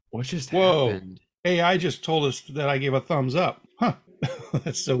What just Whoa. happened? AI just told us that I gave a thumbs up. Huh.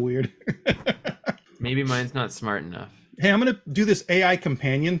 That's so weird. Maybe mine's not smart enough. Hey, I'm going to do this AI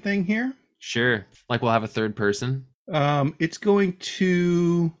companion thing here. Sure. Like we'll have a third person. It's going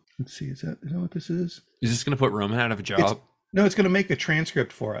to, let's see, is that what this is? Is this going to put Roman out of a It's job? No, it's going to make a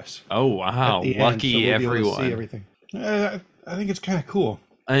transcript for us Oh, at wow. the end, so Lucky we'll be able to see everyone. everything. I think it's kind of cool.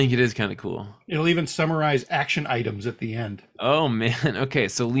 I think it is kind of cool. It'll even summarize action items at the end. Oh, man. Okay,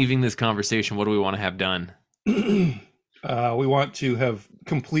 so leaving this conversation, what do we want to have done? We want to have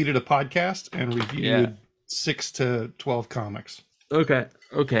completed a podcast and reviewed 6 to 12 comics. Okay.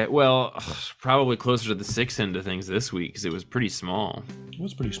 Okay. Well, probably closer to the 6 end of things this week because it was pretty small. It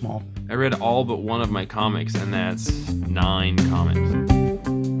was pretty small. I read all but one of my comics, and that's 9 comics.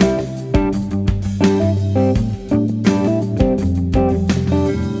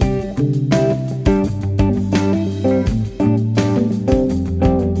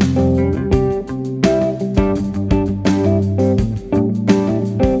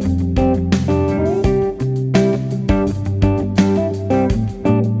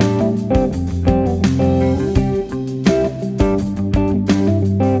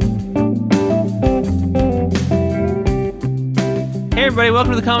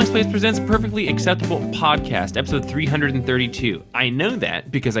 Welcome to the Comics Place Presents Perfectly Acceptable Podcast, episode 332. I know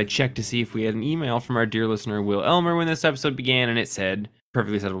that because I checked to see if we had an email from our dear listener, Will Elmer, when this episode began, and it said,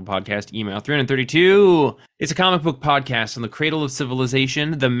 Perfectly Acceptable Podcast, email 332. It's a comic book podcast on the cradle of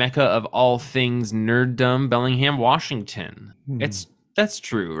civilization, the mecca of all things nerddom, Bellingham, Washington. That's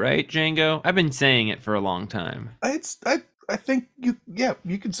true, right, Django? I've been saying it for a long time. I think you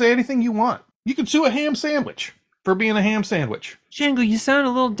can say anything you want. You can sue a ham sandwich for being a ham sandwich. Django, you sound a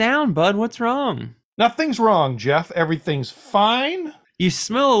little down, bud. What's wrong? Nothing's wrong, Jeff. Everything's fine. You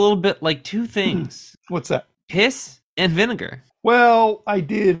smell a little bit like 2 things. What's that? Piss and vinegar. Well, I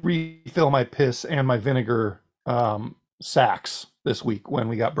did refill my piss and my vinegar sacks this week when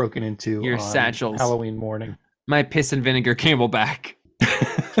we got broken into Your on satchels. Halloween morning. My piss and vinegar camelback.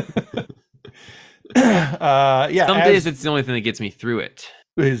 Some days it's the only thing that gets me through it.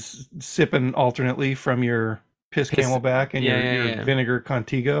 Is sipping alternately from your piss camelback and your vinegar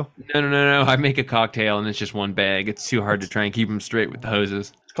Contigo. No. I make a cocktail and it's just one bag. It's too hard to try and keep them straight with the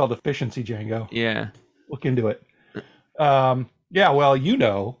hoses. It's called efficiency, Django. Yeah. Look into it. Well, you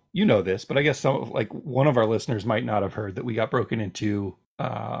know this, but I guess one of our listeners might not have heard that we got broken into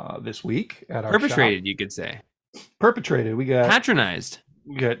this week at our Perpetrated, shop. you could say. Perpetrated. We got patronized.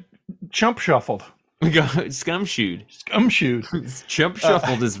 We got chump shuffled. We got scumshoed. Chump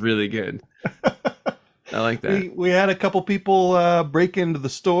shuffled is really good. I like that. We had a couple people break into the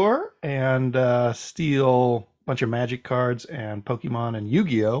store and steal a bunch of Magic cards and Pokemon and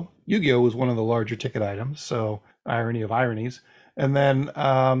Yu-Gi-Oh! Yu-Gi-Oh! Was one of the larger ticket items, so irony of ironies. And then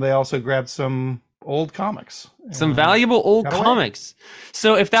they also grabbed some old comics. Some valuable old comics.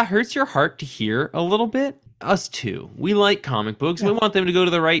 So if that hurts your heart to hear a little bit, us too. We like comic books. Yeah. We want them to go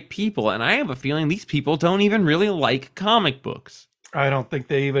to the right people. And I have a feeling these people don't even really like comic books. I don't think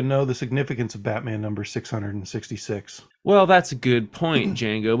they even know the significance of Batman number 666. Well, that's a good point,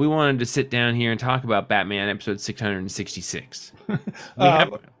 Django. We wanted to sit down here and talk about Batman episode 666.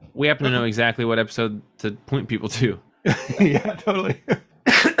 We happen to know exactly what episode to point people to. Yeah, totally.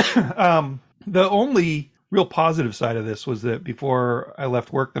 The only real positive side of this was that before I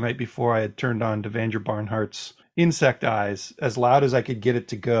left work the night before, I had turned on Devandra Barnhart's Insect Eyes as loud as I could get it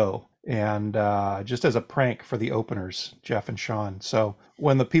to go. And just as a prank for the openers, Jeff and Sean. So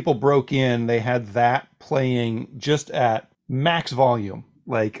when the people broke in, they had that playing just at max volume,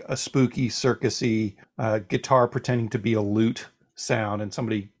 like a spooky, circusy guitar pretending to be a lute sound and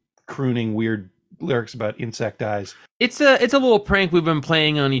somebody crooning weird lyrics about insect eyes. It's a little prank we've been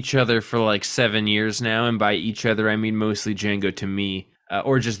playing on each other for like 7 years now, and by each other I mean mostly Django to me,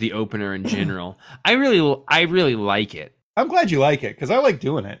 or just the opener in general. I really like it. I'm glad you like it because I like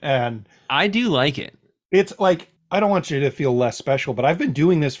doing it, and I do like it. It's like, I don't want you to feel less special, but I've been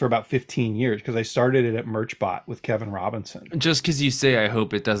doing this for about 15 years because I started it at Merchbot with Kevin Robinson. Just because you say I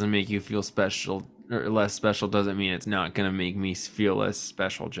hope it doesn't make you feel special or less special doesn't mean it's not going to make me feel less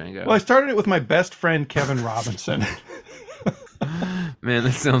special, Django. Well, I started it with my best friend, Kevin Robinson. Man,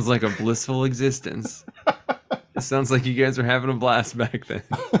 that sounds like a blissful existence. It sounds like you guys were having a blast back then.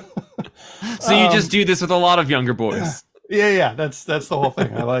 So you just do this with a lot of younger boys. Yeah, that's the whole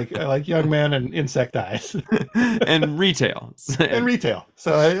thing. I like young men and insect eyes. And retail.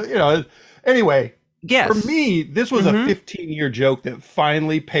 So, anyway, yes. For me, this was a 15-year joke that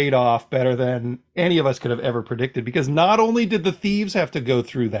finally paid off better than any of us could have ever predicted, because not only did the thieves have to go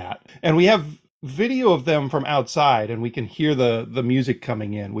through that, and we have video of them from outside, and we can hear the music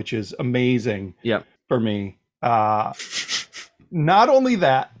coming in, which is amazing Yep. for me. Not only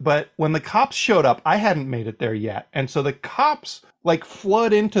that, but when the cops showed up, I hadn't made it there yet. And so the cops like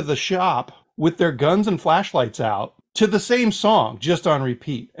flood into the shop with their guns and flashlights out to the same song, just on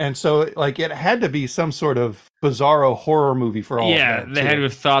repeat. And so like it had to be some sort of bizarro horror movie for all of that. They had to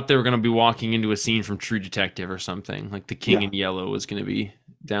have thought they were going to be walking into a scene from True Detective or something. Like the King in Yellow was going to be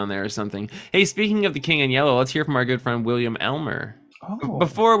down there or something. Hey, speaking of the King in Yellow, let's hear from our good friend William Elmer. Oh.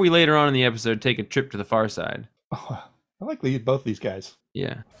 Before we later on in the episode take a trip to the far side. Oh, I like both these guys.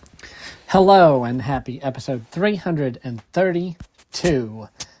 Yeah. Hello and happy episode 332.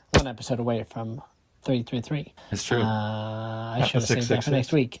 One episode away from 333. That's true. I should have saved that for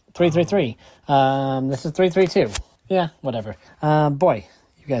next week. 333. This is 332. Yeah, whatever. Boy,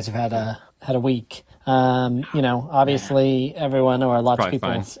 you guys have had a week. Obviously everyone or lots of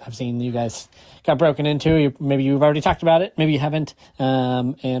people have seen you guys got broken into. Maybe you've already talked about it. Maybe you haven't.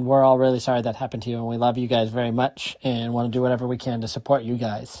 And we're all really sorry that happened to you. And we love you guys very much and want to do whatever we can to support you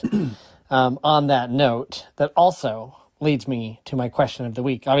guys. On that note, that also leads me to my question of the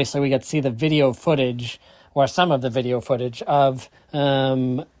week. Obviously, we got to see the video footage, or some of the video footage, of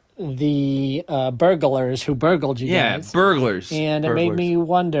the burglars who burgled you guys. Yeah, burglars. And it made me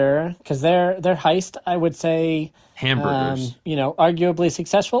wonder, because their heist, I would say, hamburgers. Arguably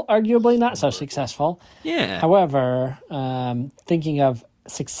successful, arguably not so successful. Yeah. However, thinking of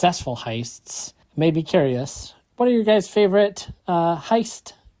successful heists made me curious. What are your guys' favorite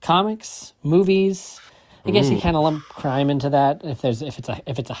heist comics, movies? I guess you kind of lump crime into that if it's a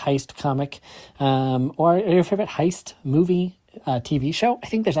heist comic, or your favorite heist movie, TV show. I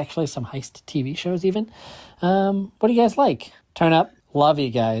think there's actually some heist TV shows even. What do you guys like? Turn up. Love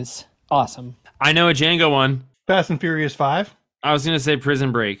you guys. Awesome. I know a Django one. Fast and Furious 5. I was gonna say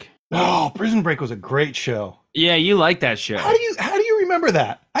Prison Break. Oh, Prison Break was a great show. Yeah, you like that show. How do you remember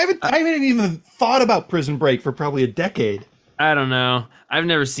that? I haven't even thought about Prison Break for probably a decade. I don't know. I've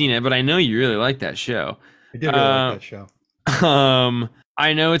never seen it, but I know you really like that show. I did really like that show.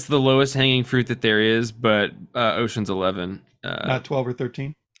 I know it's the lowest hanging fruit that there is, but Ocean's 11. Not 12 or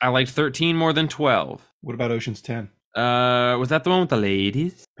 13? I liked 13 more than 12. What about Ocean's 10? Was that the one with the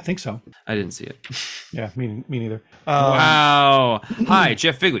ladies? I think so. I didn't see it. Yeah, me neither. Wow. Hi,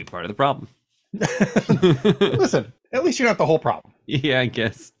 Jeff Figley, part of the problem. Listen, at least you're not the whole problem. Yeah, I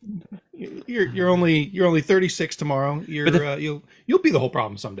guess. You're only 36 tomorrow. You'll be the whole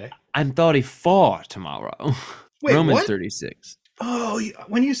problem someday. I'm 34 tomorrow. Wait, Roman's what? 36. Oh,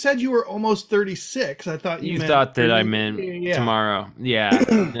 when you said you were almost 36, I thought you meant thought that I meant tomorrow. Yeah.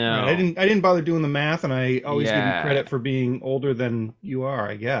 No. Right, I didn't bother doing the math, and I always give you credit for being older than you are,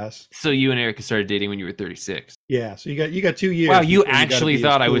 I guess. So you and Erica started dating when you were 36. Yeah, so you got 2 years. Wow, you actually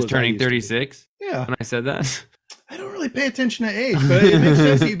thought I was turning 36? Yeah. When I said that? I don't really pay attention to age, but it makes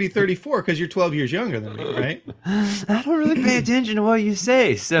sense that you'd be 34 because you're 12 years younger than me, right? I don't really pay attention to what you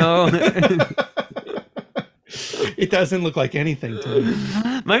say, so... It doesn't look like anything to me.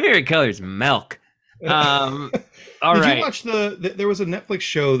 My favorite color is milk. All Did right. you watch there was a Netflix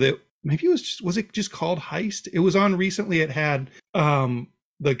show that maybe was it just called Heist? It was on recently. It had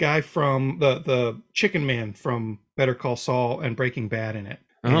the guy from the Chicken Man from Better Call Saul and Breaking Bad in it.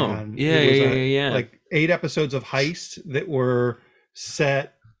 Oh, And yeah. Like 8 episodes of Heist that were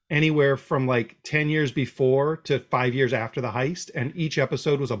set anywhere from like 10 years before to 5 years after the heist, and each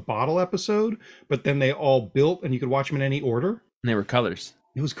episode was a bottle episode, but then they all built and you could watch them in any order. And they were colors.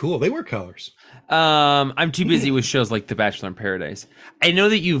 It was cool. They were colors. I'm too busy with shows like The Bachelor in Paradise. I know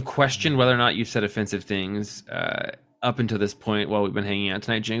that you've questioned whether or not you've said offensive things up until this point while we've been hanging out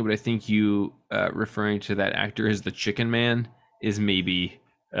tonight, Jane, but I think you referring to that actor as the Chicken Man is maybe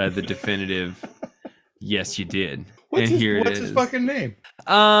the definitive yes, you did. What's his fucking name?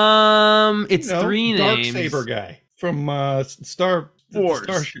 It's 3 names. Darksaber guy from Star Wars.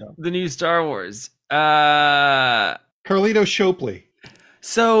 Star Show. The new Star Wars. Carlito Shopley.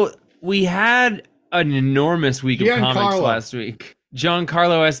 So we had an enormous week of comics Giancarlo. last week.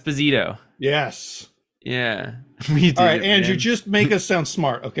 Giancarlo Esposito. Yes. Yeah. We did. All right, it, Andrew, man. just make us sound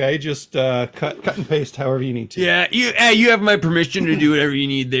smart, okay? Just cut and paste however you need to. Yeah, you have my permission to do whatever you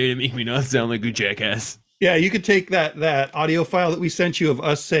need there to make me not sound like a jackass. Yeah, you could take that audio file that we sent you of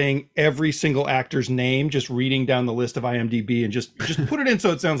us saying every single actor's name, just reading down the list of IMDb, and just put it in so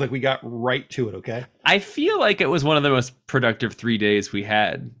it sounds like we got right to it, okay? I feel like it was one of the most productive 3 days we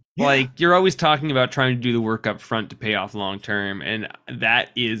had. Yeah. Like, you're always talking about trying to do the work up front to pay off long term, and that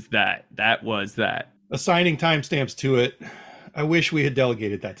is that. That was that. Assigning timestamps to it. I wish we had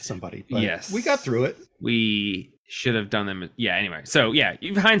delegated that to somebody, but yes, we got through it. We Should have done them. Yeah, anyway. So, yeah,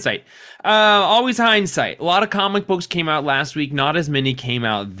 hindsight. Always hindsight. A lot of comic books came out last week. Not as many came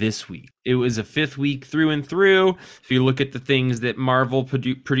out this week. It was a 5th week through and through. If you look at the things that Marvel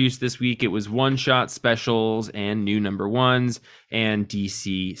produced this week, it was one-shot specials and new number ones, and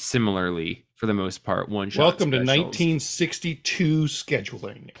DC similarly, for the most part, one-shot Welcome specials. to 1962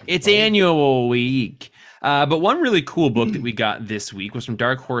 scheduling. It's annual week. But one really cool book that we got this week was from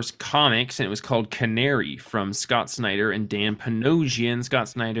Dark Horse Comics, and it was called Canary from Scott Snyder and Dan Panosian. Scott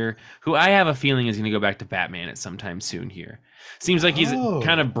Snyder, who I have a feeling is going to go back to Batman at some time soon here. Seems like he's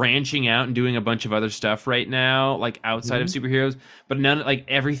kind of branching out and doing a bunch of other stuff right now, like outside of superheroes. But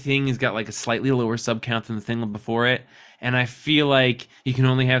everything has got like a slightly lower sub count than the thing before it. And I feel like you can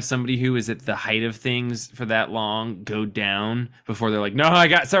only have somebody who is at the height of things for that long go down before they're like, no,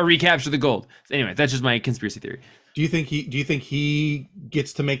 recapture the gold. So anyway, that's just my conspiracy theory. Do you think he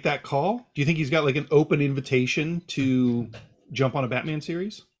gets to make that call? Do you think he's got like an open invitation to jump on a Batman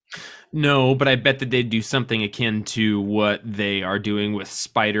series? No, but I bet that they'd do something akin to what they are doing with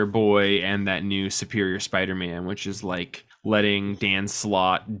Spider-Boy and that new Superior Spider-Man, which is like letting Dan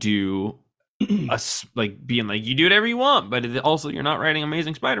Slott do being like, you do whatever you want, but also you're not writing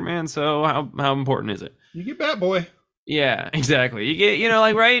Amazing Spider-Man, so how important is it? You get Batboy. Yeah, exactly. You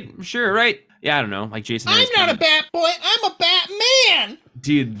get, right? Sure, right? Yeah, I don't know. Like Jason. I'm not a Batboy. I'm a Batman.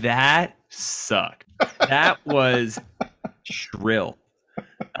 Dude, that sucked. That was shrill.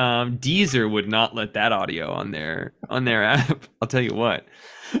 Deezer would not let that audio on their app. I'll tell you what.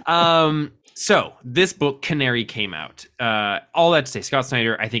 So this book, Canary, came out. All that to say, Scott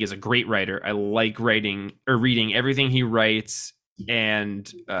Snyder, I think, is a great writer. I like reading everything he writes,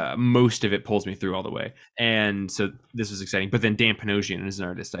 and most of it pulls me through all the way. And so this was exciting. But then Dan Panosian is an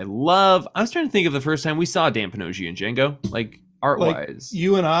artist I love. I was trying to think of the first time we saw Dan Panosian, Django, like art-wise. Like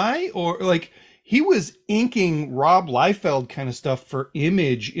you and I, or like he was inking Rob Liefeld kind of stuff for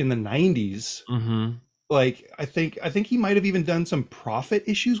Image in the 90s. Mm-hmm. Like I think he might have even done some Prophet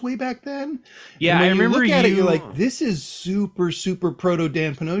issues way back then. Yeah, I remember. Look at it, you're like, this is super proto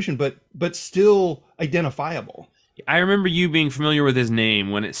Dan Panosian, but still identifiable. I remember you being familiar with his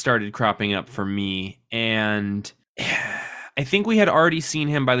name when it started cropping up for me, and I think we had already seen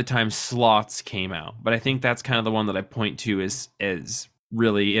him by the time Slots came out. But I think that's kind of the one that I point to as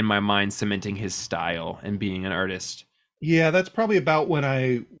really in my mind cementing his style and being an artist. Yeah, that's probably about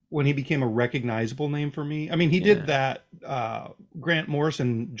when he became a recognizable name for me. I mean, he did that Grant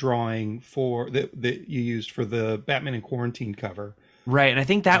Morrison drawing that you used for the Batman in Quarantine cover. Right, and I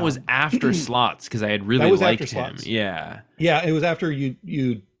think that was after Slots, because I had really liked him. Yeah. Yeah, it was after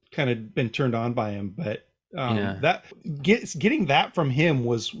you kind of been turned on by him, but getting that from him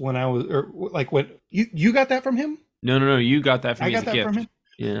was when I was, or like when you got that from him? No, you got that from me as a gift. From him?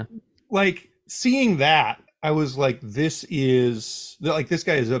 Yeah. Like seeing that, I was like, this guy is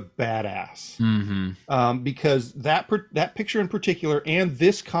a badass. Mm-hmm. Because that picture in particular and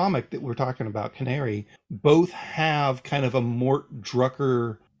this comic that we're talking about, Canary, both have kind of a Mort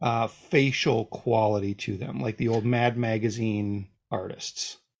Drucker facial quality to them, like the old Mad Magazine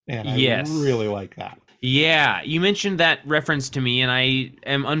artists. And I really like that. Yeah, you mentioned that reference to me, and I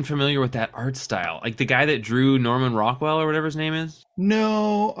am unfamiliar with that art style. Like the guy that drew Norman Rockwell or whatever his name is.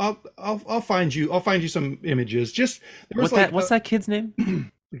 No, I'll find you. I'll find you some images. Just what's that kid's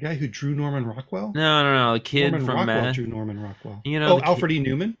name? The guy who drew Norman Rockwell? No, the kid Norman from Rockwell drew Norman Rockwell. Alfred E.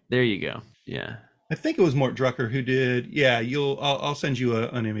 Newman. There you go. Yeah. I think it was Mort Drucker who did. Yeah, I'll send you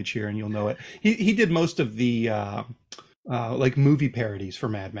an image here, and you'll know it. He did most of the like movie parodies for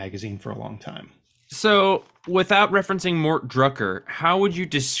Mad Magazine for a long time. So, without referencing Mort Drucker, how would you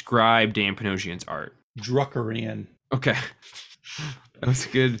describe Dan Panosian's art? Druckerian. Okay. That was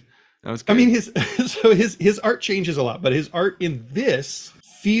good. I mean, his art changes a lot, but his art in this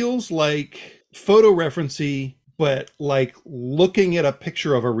feels like photo referencey, but like looking at a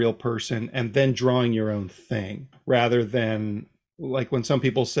picture of a real person and then drawing your own thing, rather than like when some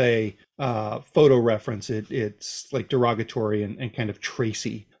people say photo reference, it's like derogatory and kind of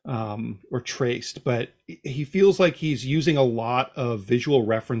tracy. Or traced, but he feels like he's using a lot of visual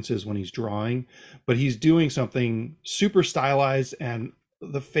references when he's drawing, but he's doing something super stylized, and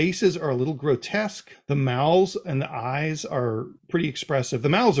the faces are a little grotesque. The mouths and the eyes are pretty expressive. The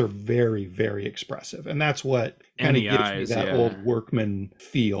mouths are very, very expressive, and that's what kind of gives me that old Workman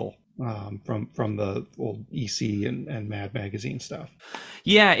feel from the old EC and Mad Magazine stuff.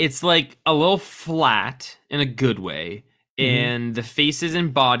 Yeah, it's like a little flat in a good way. And the faces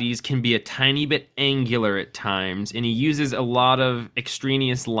and bodies can be a tiny bit angular at times, and he uses a lot of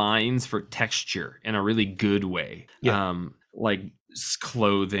extraneous lines for texture in a really good way. Yeah. Like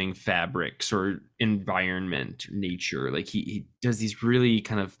clothing, fabrics, or environment, nature. Like he does these really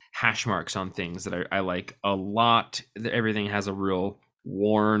kind of hash marks on things that I like a lot. Everything has a real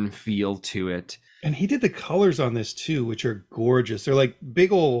worn feel to it. And he did the colors on this too, which are gorgeous. They're like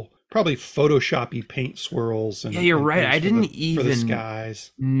big old, probably Photoshoppy paint swirls. And, Yeah, you're and right. things I didn't for the even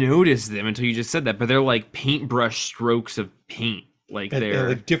skies. notice them until you just said that, but they're like paintbrush strokes of paint. Like And they're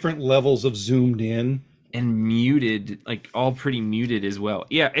like different levels of zoomed in. and muted, like all pretty muted as well.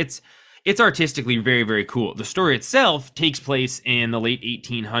 Yeah, it's artistically very, very cool. The story itself takes place in the late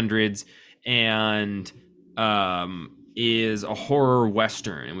 1800s and is a horror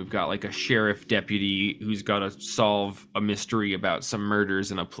western, and we've got like a sheriff deputy who's got to solve a mystery about some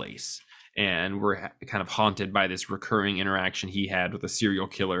murders in a place, and we're kind of haunted by this recurring interaction he had with a serial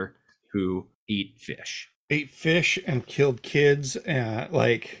killer who ate fish And killed kids.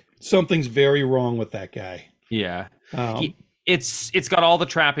 Like something's very wrong with that guy. Yeah. It's got all the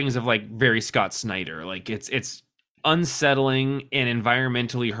trappings of like very Scott Snyder. Like it's unsettling and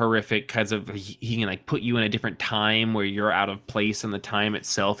environmentally horrific because of he can like put you in a different time where you're out of place, and the time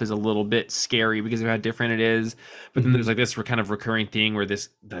itself is a little bit scary because of how different it is. But then there's like this kind of recurring thing where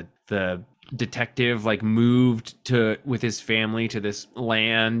the detective like moved to with his family to this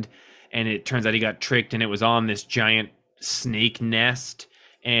land, and it turns out he got tricked and it was on this giant snake nest,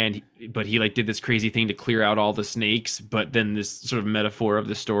 but he like did this crazy thing to clear out all the snakes. But then this sort of metaphor of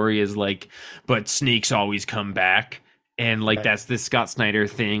the story is like, but snakes always come back. And like, that's this Scott Snyder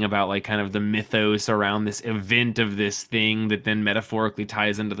thing about like kind of the mythos around this event of this thing that then metaphorically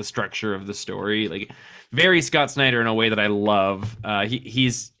ties into the structure of the story. Like very Scott Snyder in a way that I love. He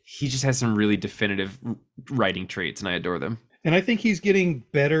just has some really definitive writing traits, and I adore them. And I think he's getting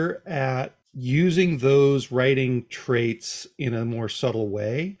better at using those writing traits in a more subtle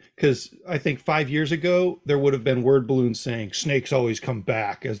way. Because I think 5 years ago, there would have been word balloons saying snakes always come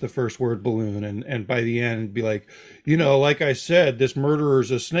back as the first word balloon. And by the end, be like, like I said, this murderer's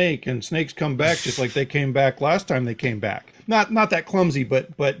a snake, and snakes come back just like they came back last time they came back. Not that clumsy,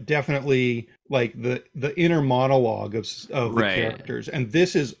 but definitely like the inner monologue of the characters. And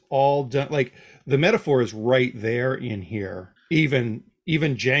this is all done, like the metaphor is right there in here. Even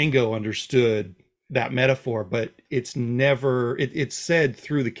Django understood that metaphor, but it's never it's said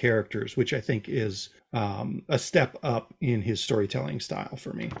through the characters, which I think is a step up in his storytelling style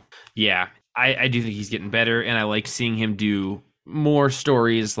for me. Yeah, I do think he's getting better, and I like seeing him do more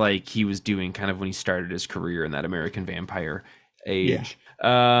stories like he was doing kind of when he started his career in that American Vampire age.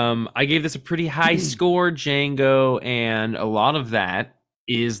 Yeah. I gave this a pretty high score, Django, and a lot of that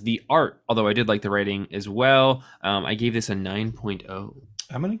is the art, although I did like the writing as well. I gave this a 9.0.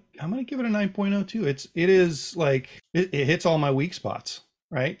 I'm gonna give it a 9.0 too. It is like it hits all my weak spots,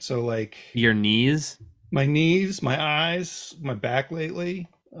 right? So like your knees, my eyes, my back lately,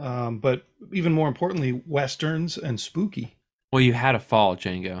 but even more importantly, westerns and spooky. Well, you had a fall,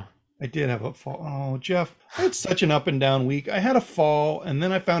 Django. I did have a fall. Oh, Jeff, I had such an up and down week. I had a fall, and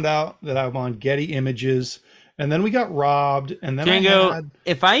then I found out that I'm on Getty Images. And then we got robbed. And then Django,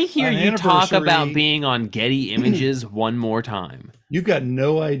 if I hear you talk about being on Getty Images one more time, you've got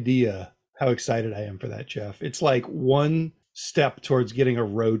no idea how excited I am for that, Jeff. It's like one step towards getting a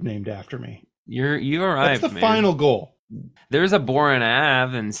road named after me. You arrived. That's the final goal. There's a Boren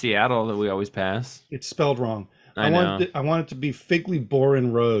Ave in Seattle that we always pass. It's spelled wrong. I know. I want it to be Figley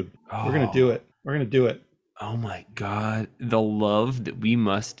Boren Road. Oh. We're gonna do it. Oh my God, the love that we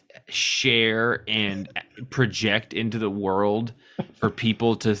must share and project into the world for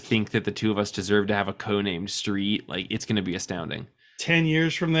people to think that the two of us deserve to have a co-named street. Like, it's going to be astounding. 10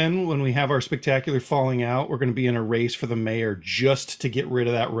 years from then, when we have our spectacular falling out, we're going to be in a race for the mayor just to get rid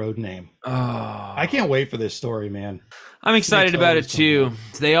of that road name. Oh, I can't wait for this story, man. I'm excited about it too.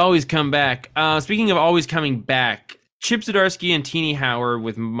 They always come back. Speaking of always coming back, Chip Zdarsky and Teenie Howard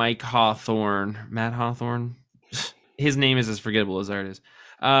with Matt Hawthorne. His name is as forgettable as art is.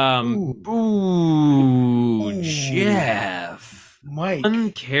 Jeff. Mike.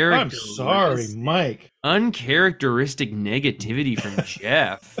 I'm sorry, Mike. Uncharacteristic negativity from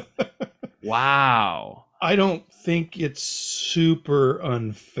Jeff. Wow. I don't think it's super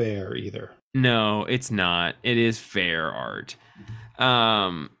unfair either. No, it's not. It is fair art.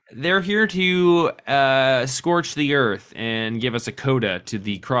 They're here to scorch the earth and give us a coda to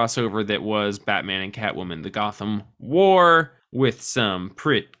the crossover that was Batman and Catwoman, the Gotham War, with some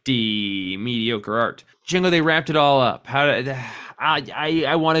pretty mediocre art. Django, they wrapped it all up.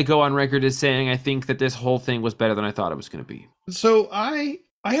 I want to go on record as saying I think that this whole thing was better than I thought it was going to be. So I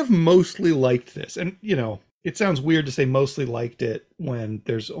have mostly liked this. And, it sounds weird to say mostly liked it when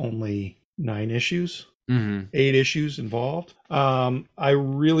there's only 9 issues. Mm-hmm. 8 issues involved. I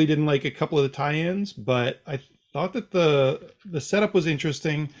really didn't like a couple of the tie-ins, but I thought that the setup was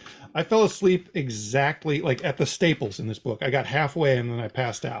interesting. I fell asleep exactly like at the staples in this book. I got halfway and then I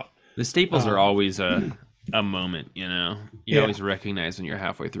passed out. The staples are always a moment, you know. You Yeah. always recognize when you're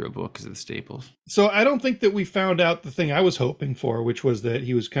halfway through a book because of the staples. So I don't think that we found out the thing I was hoping for, which was that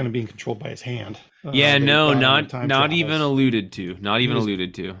he was kind of being controlled by his hand. Yeah, that he no, got on the not time not travels. even alluded to. Not even was-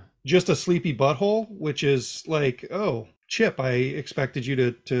 alluded to. Just a sleepy butthole, which is like, oh, Chip, I expected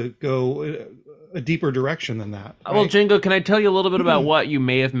you to go a deeper direction than that. Right? Well, Jingo, can I tell you a little bit about what you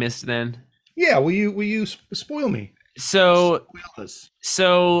may have missed then? Yeah, will you spoil me? So, Spoil us.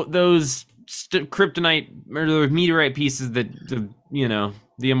 so those kryptonite or those meteorite pieces that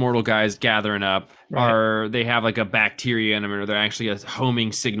the immortal guys gathering up Right. they have like a bacteria in them, or they're actually a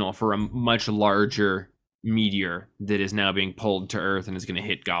homing signal for a much larger meteor that is now being pulled to Earth and is going to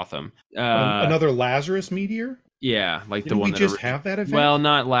hit Gotham. Another Lazarus meteor? Yeah, like Didn't the one we that just have that event? Well,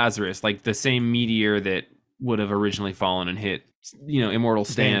 not Lazarus, like the same meteor that would have originally fallen and hit, Immortal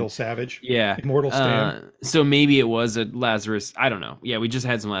Stan. Vandal Savage. Yeah. Immortal Stan. So maybe it was a Lazarus. I don't know. Yeah, we just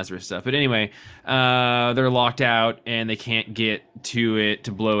had some Lazarus stuff. But anyway, they're locked out and they can't get to it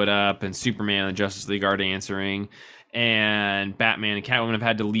to blow it up. And Superman and Justice League aren't answering. And Batman and Catwoman have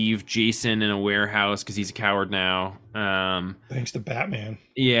had to leave Jason in a warehouse because he's a coward now. Thanks to Batman.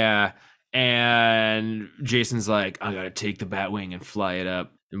 Yeah. And Jason's like, I gotta take the Batwing and fly it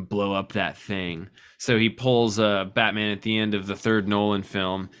up and blow up that thing. So he pulls Batman at the end of the third Nolan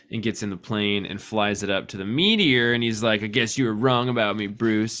film and gets in the plane and flies it up to the meteor. And he's like, I guess you were wrong about me,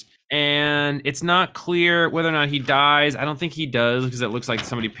 Bruce. And it's not clear whether or not he dies. I don't think he does because it looks like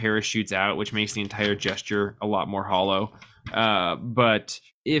somebody parachutes out, which makes the entire gesture a lot more hollow. But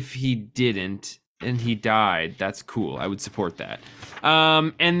if he didn't and he died, that's cool. I would support that.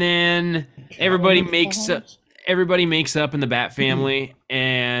 And then everybody makes up in the Bat family,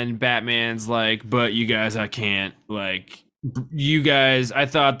 and Batman's like, but you guys, I can't. Like, you guys, I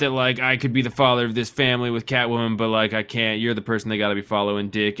thought that, like, I could be the father of this family with Catwoman, but, like, I can't. You're the person they gotta be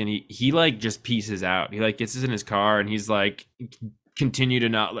following, Dick. And he like, just pieces out. He, like, gets in his car, and he's like, continue to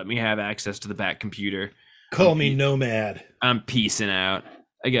not let me have access to the Bat computer. Call me Nomad. I'm peacing out.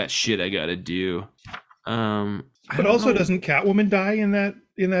 I got shit I gotta do. But also, doesn't Catwoman die in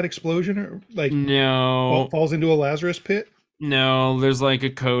that explosion, or like no falls into a Lazarus pit? No, there's like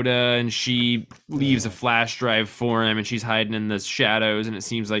a coda, and she leaves a flash drive for him, and she's hiding in the shadows, and it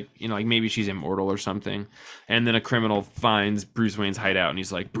seems like, like maybe she's immortal or something. And then a criminal finds Bruce Wayne's hideout, and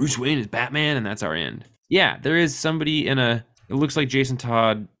he's like, Bruce Wayne is Batman, and that's our end. Yeah, there is somebody it looks like Jason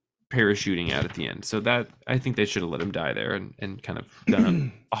Todd parachuting out at the end. So that, I think they should have let him die there and kind of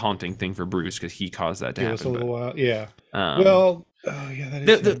done a haunting thing for Bruce because he caused that to happen. Give us a little while. Yeah. Well,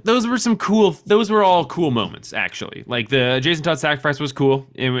 those were all cool moments, actually. Like the Jason Todd sacrifice was cool.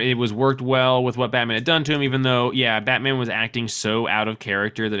 It was worked well with what Batman had done to him, even though, Batman was acting so out of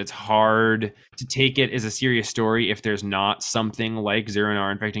character that it's hard to take it as a serious story if there's not something like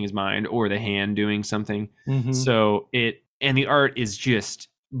Zero-Nar infecting his mind or the hand doing something. Mm-hmm. So and the art is just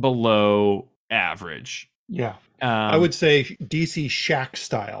below average. Yeah. I would say DC Shaq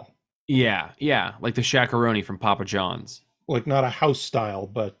style. Yeah, like the Shaq-a-Roni from Papa John's. Like not a house style,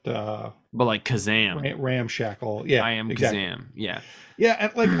 but like Kazam. Ramshackle. Yeah, I am exactly. Kazam. Yeah. Yeah,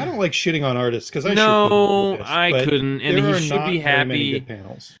 and like I don't like shitting on artists because I couldn't, and he should be happy. Good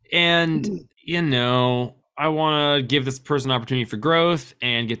panels. And I want to give this person an opportunity for growth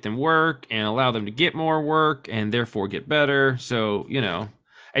and get them work and allow them to get more work and therefore get better. So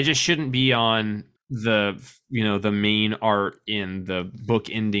I just shouldn't be on the main art in the book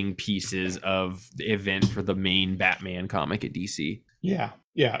ending pieces of the event for the main Batman comic at DC. Yeah,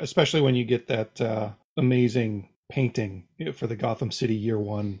 especially when you get that amazing painting for the Gotham City Year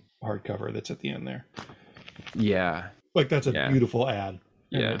One hardcover that's at the end there. Yeah, like that's a beautiful ad.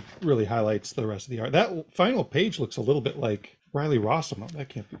 Yeah, it really highlights the rest of the art. That final page looks a little bit like Riley Rossimo. That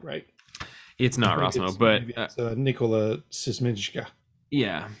can't be right. It's not Rossimo, but it's Nikola Sisminska.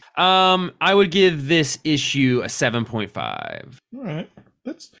 Yeah. I would give this issue a 7.5. All right.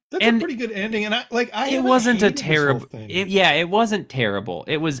 That's a pretty good ending, and it wasn't a terrible it wasn't terrible.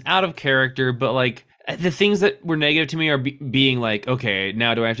 It was out of character, but like the things that were negative to me are being like, okay,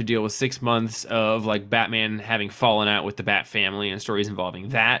 now do I have to deal with 6 months of like Batman having fallen out with the Bat family and stories involving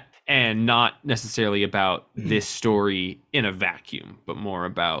that, and not necessarily about this story in a vacuum, but more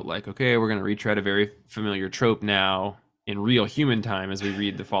about like, okay, we're going to retread a very familiar trope now in real human time as we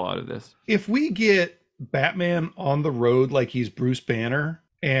read the fallout of this. If we get Batman on the road like he's Bruce Banner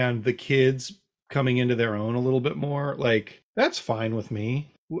and the kids coming into their own a little bit more, like that's fine with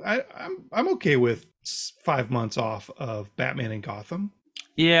me. I'm okay with 5 months off of Batman in Gotham.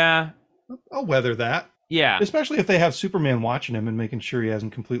 Yeah. I'll weather that. Yeah. Especially if they have Superman watching him and making sure he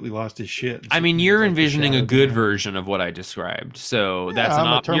hasn't completely lost his shit. I mean, Superman's you're like the envisioning a shadow good man. version of what I described. So that's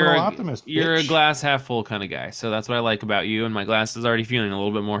I'm a terminal optimist, you're a bitch. glass half full kind of guy. So that's what I like about you. And my glass is already feeling a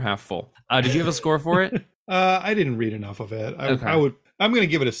little bit more half full. Did you have a score for it? I didn't read enough of it. Okay. I'm going to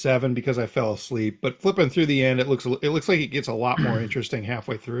give it a 7 because I fell asleep. But flipping through the end, it looks like it gets a lot more interesting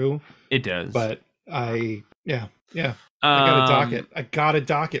halfway through. It does. But yeah. I got a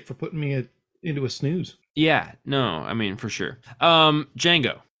docket for putting me into a snooze. Yeah, no, I mean, for sure.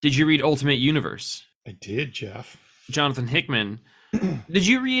 Django, did you read Ultimate Universe? I did, Jeff. Jonathan Hickman. Did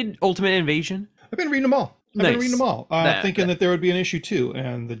you read Ultimate Invasion? I've been reading them all. Nice. Thinking that there would be an issue 2,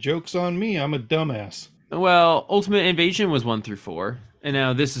 and the joke's on me. I'm a dumbass. Well, Ultimate Invasion was 1 through 4, and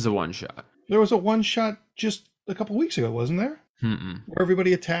now this is a one-shot. There was a one-shot just a couple weeks ago, wasn't there? Where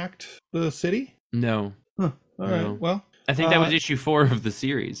everybody attacked the city? No. Huh. All right. Well, I think that was issue 4 of the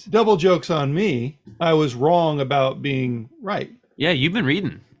series. Double joke's on me. I was wrong about being right. Yeah, you've been reading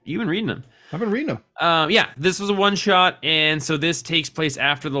them. I've been reading them. Yeah, this was a one-shot, and so this takes place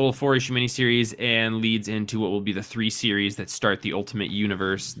after the little 4-issue miniseries and leads into what will be the 3 series that start the Ultimate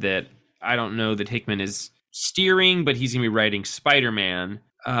Universe that I don't know that Hickman is steering, but he's going to be writing Spider-Man.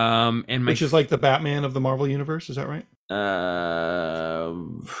 Which is like the Batman of the Marvel Universe, is that right?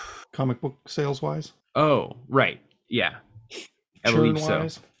 Comic book sales-wise? Oh, right. Yeah. I believe so.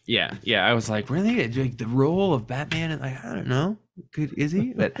 Yeah. I was like, really? Like the role of Batman? And like, I don't know. Is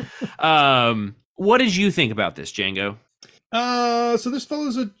he? But what did you think about this, Django? So this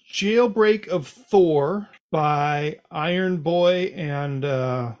follows a jailbreak of Thor by Iron Boy and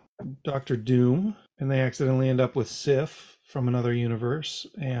Dr. Doom, and they accidentally end up with Sif from another universe,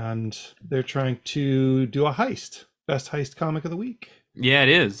 and they're trying to do a heist. Best heist comic of the week. Yeah, it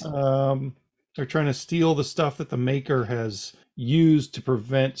is. They're trying to steal the stuff that the maker has used to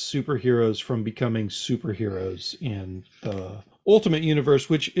prevent superheroes from becoming superheroes in the Ultimate Universe,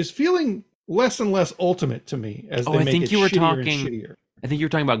 which is feeling less and less ultimate to me as they make it shittier and shittier. I think you were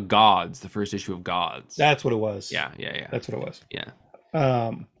talking about Gods, the first issue of Gods. That's what it was. Yeah. That's what it was. Yeah.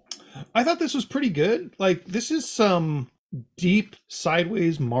 I thought this was pretty good. Like, this is some deep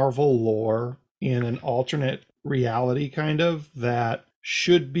sideways Marvel lore in an alternate reality kind of that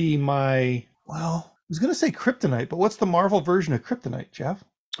should be my, well, I was going to say Kryptonite, but what's the Marvel version of Kryptonite, Jeff?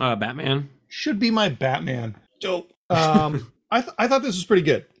 Batman. Should be my Batman. Dope. I thought this was pretty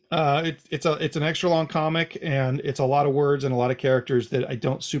good. It's an extra long comic, and it's a lot of words and a lot of characters that I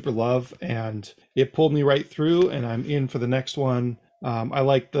don't super love, and it pulled me right through, and I'm in for the next one. I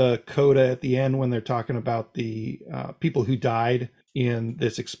like the coda at the end when they're talking about the people who died in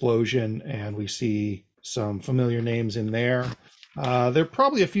this explosion, and we see some familiar names in there. There are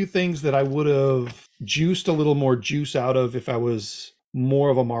probably a few things that I would have juiced a little more juice out of if I was more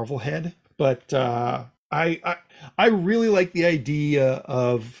of a Marvel head, but I really like the idea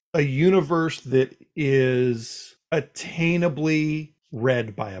of a universe that is attainably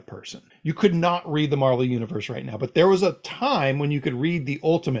read by a person. You could not read the Marvel Universe right now, but there was a time when you could read the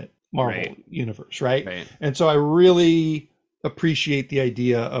Ultimate Marvel Universe, right? And so I really appreciate the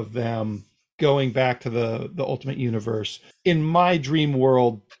idea of them going back to the Ultimate Universe. In my dream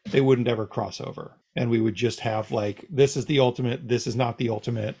world, they wouldn't ever cross over. And we would just have like, this is the ultimate, this is not the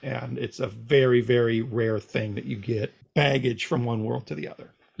ultimate. And it's a very, very rare thing that you get baggage from one world to the other.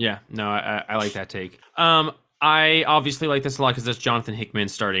 Yeah, no, I like that take. I obviously like this a lot because that's Jonathan Hickman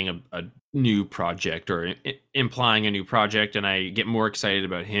starting a new project or implying a new project. And I get more excited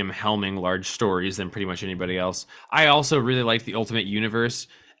about him helming large stories than pretty much anybody else. I also really like the Ultimate Universe.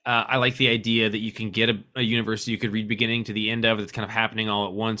 I like the idea that you can get a universe you could read beginning to the end of that's kind of happening all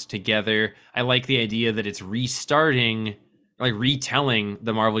at once together. I like the idea that it's restarting, like retelling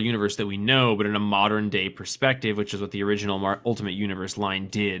the Marvel Universe that we know, but in a modern day perspective, which is what the original Ultimate Universe line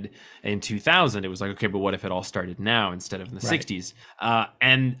did in 2000. It was like, okay, but what if it all started now instead of in the 60s?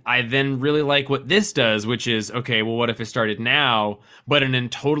 And I then really like what this does, which is, okay, well, what if it started now, but in a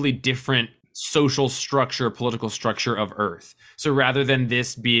totally different social structure, political structure of Earth. So rather than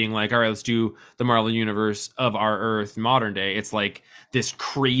this being like, all right, let's do the Marvel Universe of our Earth modern day, it's like this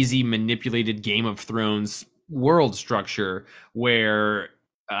crazy manipulated Game of Thrones world structure where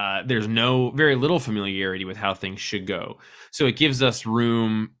there's very little familiarity with how things should go. So it gives us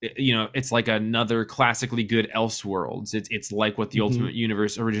room, it's like another classically good Elseworlds. It's like what the Ultimate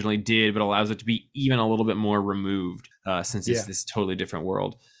Universe originally did, but allows it to be even a little bit more removed since it's this totally different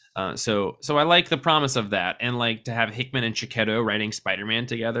world. So I like the promise of that, and like to have Hickman and Chiquetto writing Spider-Man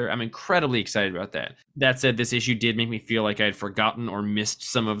together. I'm incredibly excited about that. That said, this issue did make me feel like I'd forgotten or missed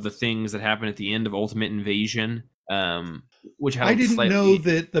some of the things that happened at the end of Ultimate Invasion, which had I a didn't know slightly.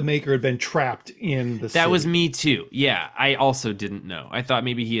 that the maker had been trapped in the That city. was me too. Yeah, I also didn't know. I thought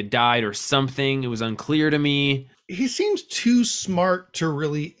maybe he had died or something. It was unclear to me. He seems too smart to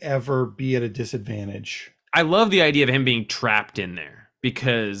really ever be at a disadvantage. I love the idea of him being trapped in there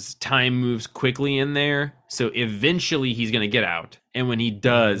because time moves quickly in there. So eventually he's going to get out. And when he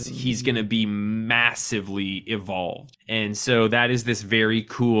does, he's going to be massively evolved. And so that is this very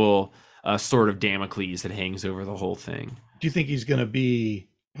cool sword of Damocles that hangs over the whole thing. Do you think he's going to be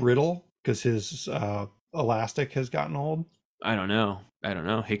brittle because his elastic has gotten old? I don't know.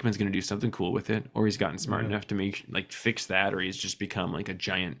 Hickman's going to do something cool with it, or he's gotten smart enough to fix that, or he's just become like a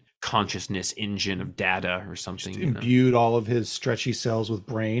giant consciousness engine of data or something. Just imbued all of his stretchy cells with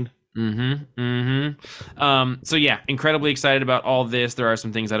brain. So yeah, incredibly excited about all this. There are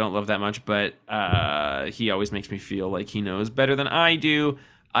some things I don't love that much, but he always makes me feel like he knows better than I do.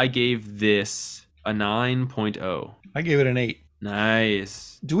 I gave this a 9.0. I gave it an 8.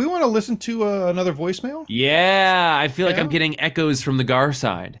 Nice. Do we want to listen to another voicemail? Yeah, I feel like I'm getting echoes from the Gar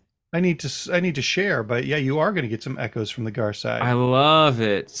side. I need to share, but yeah, you are going to get some echoes from the Gar side. I love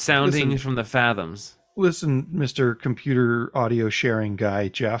it. Sounding from the fathoms. Listen, Mr. Computer Audio Sharing Guy,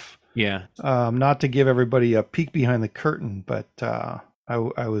 Jeff. Yeah. Not to give everybody a peek behind the curtain, but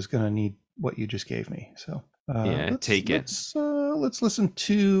I was going to need what you just gave me. So take it. Let's listen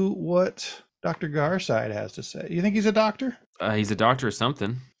to what Dr. Garside has to say. You think he's a doctor? He's a doctor or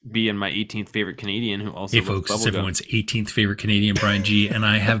something. Being my 18th favorite Canadian who also hey folks, it's everyone's 18th favorite Canadian, Brian G, and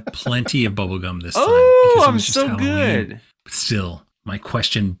I have plenty of bubblegum this time. Oh, I'm so good. But still, my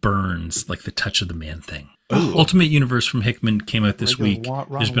question burns like the touch of the man thing. Ultimate Universe from Hickman came out this week.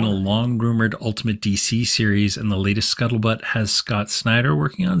 There's been a long-rumored Ultimate DC series, and the latest scuttlebutt has Scott Snyder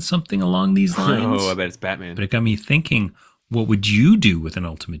working on something along these lines. Oh, I bet it's Batman. But it got me thinking, what would you do with an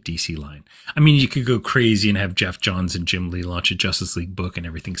Ultimate DC line? I mean, you could go crazy and have Jeff Johns and Jim Lee launch a Justice League book and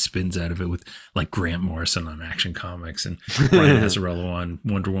everything spins out of it with like Grant Morrison on Action Comics and Brian Azzarello on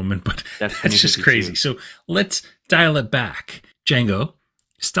Wonder Woman, but that's just crazy. So let's dial it back. Django,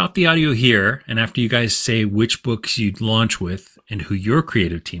 stop the audio here, and after you guys say which books you'd launch with and who your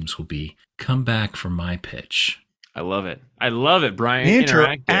creative teams will be, come back for my pitch. I love it, Brian.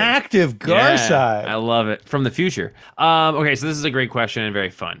 Interactive Garside. I love it. From the future. Okay, so this is a great question and very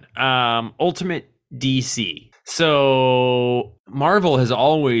fun. Ultimate DC. So Marvel has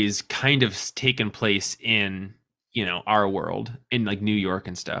always kind of taken place in, our world, in like New York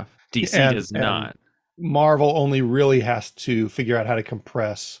and stuff. DC does not. Marvel only really has to figure out how to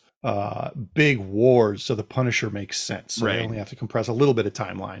compress big wars so the Punisher makes sense. So they only have to compress a little bit of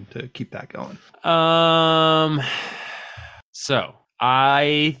timeline to keep that going. So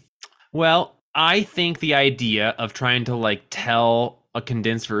I think the idea of trying to like tell a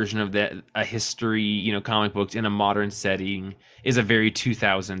condensed version of a history, comic books in a modern setting is a very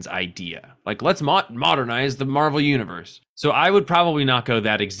 2000s idea. Like, let's modernize the Marvel universe. So I would probably not go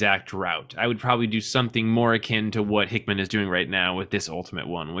that exact route. I would probably do something more akin to what Hickman is doing right now with this Ultimate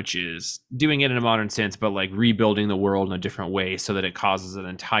one, which is doing it in a modern sense, but like rebuilding the world in a different way so that it causes an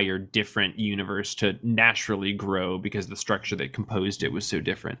entire different universe to naturally grow because the structure that composed it was so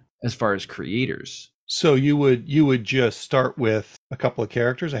different as far as creators. So you would just start with a couple of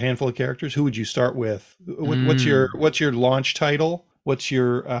characters, a handful of characters. Who would you start with? What's your launch title? What's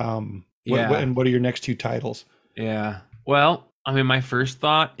your and what are your next two titles? Yeah. Well, I mean, my first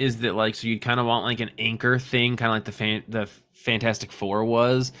thought is that like, so you kind of want like an anchor thing, kind of like the Fantastic Four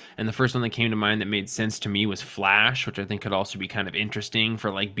was, and the first one that came to mind that made sense to me was Flash, which I think could also be kind of interesting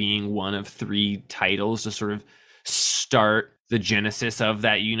for like being one of 3 titles to sort of start the genesis of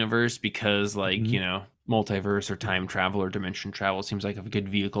that universe, because like multiverse or time travel or dimension travel seems like a good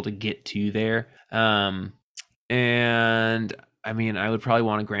vehicle to get to there. And I mean, I would probably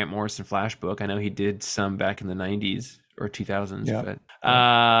want a Grant Morrison Flash book. I know he did some back in the 90s or 2000s,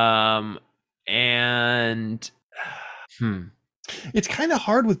 It's kind of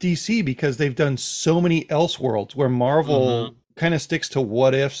hard with DC because they've done so many Elseworlds where Marvel kind of sticks to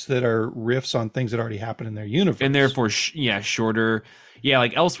what ifs that are riffs on things that already happened in their universe, and therefore shorter. Yeah,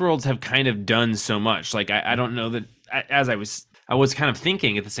 like Elseworlds have kind of done so much. Like I don't know that, as I was kind of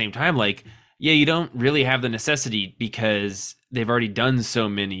thinking at the same time, like, yeah, you don't really have the necessity because they've already done so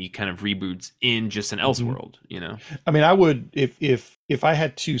many kind of reboots in just an Elseworld, I mean, I would, if I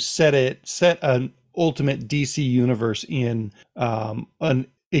had to set an Ultimate DC universe in an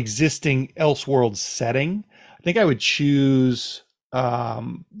existing Elseworld setting, I think I would choose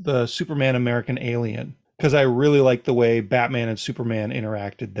the Superman American Alien, because I really like the way Batman and Superman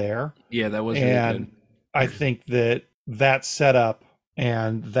interacted there. Yeah, that was really And good. I think that setup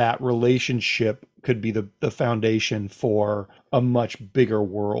and that relationship could be the foundation for a much bigger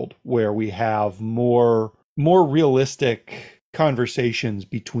world where we have more realistic conversations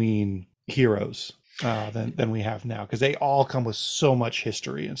between heroes than we have now, because they all come with so much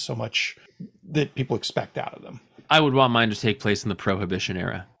history and so much that people expect out of them. I would want mine to take place in the Prohibition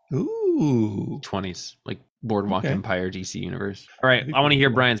era, Ooh. 20s, like Boardwalk Okay. Empire DC universe. All right, I want to hear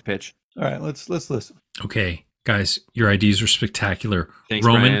Brian's pitch. All right, let's listen. Okay, guys, your ideas are spectacular. Thanks,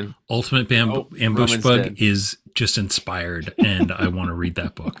 Roman, Brian. Ultimate Ambush Roman's Bug dead. is just inspired, and I want to read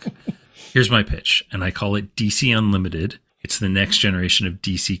that book. Here's my pitch, and I call it DC Unlimited. It's the next generation of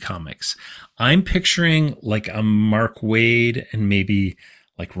DC Comics. I'm picturing like a Mark Waid and maybe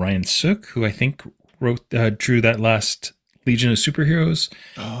like Ryan Sook, who I think drew that last Legion of Superheroes.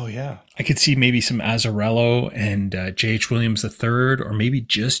 Oh, yeah. I could see maybe some Azzarello and J.H. Williams III, or maybe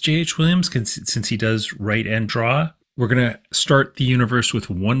just J.H. Williams, since he does write and draw. We're going to start the universe with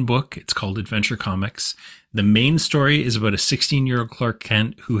one book. It's called Adventure Comics. The main story is about a 16-year-old Clark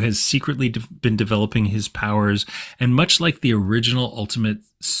Kent who has secretly been developing his powers. And much like the original Ultimate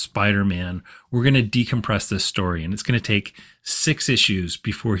Spider-Man, we're going to decompress this story. And it's going to take 6 issues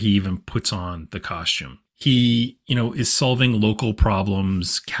before he even puts on the costume. He, is solving local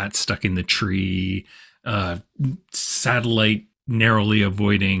problems, cat stuck in the tree, satellite narrowly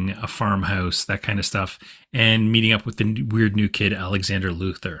avoiding a farmhouse, that kind of stuff, and meeting up with the weird new kid, Alexander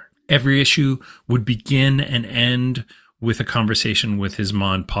Luthor. Every issue would begin and end with a conversation with his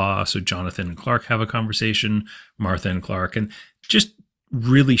ma and pa. So Jonathan and Clark have a conversation, Martha and Clark, and just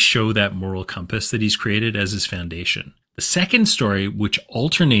really show that moral compass that he's created as his foundation. The second story, which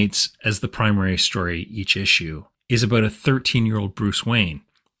alternates as the primary story each issue, is about a 13-year-old Bruce Wayne,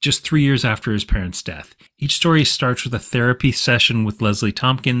 just 3 years after his parents' death. Each story starts with a therapy session with Leslie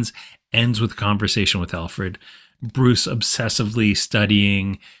Tompkins, ends with a conversation with Alfred. Bruce obsessively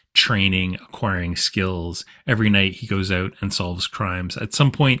studying, training, acquiring skills. Every night he goes out and solves crimes. At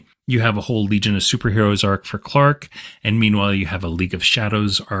some point, you have a whole Legion of Superheroes arc for Clark, and meanwhile you have a League of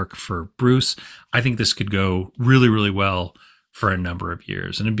Shadows arc for Bruce. I think this could go really, really well for a number of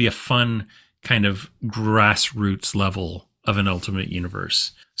years, and it'd be a fun kind of grassroots level of an Ultimate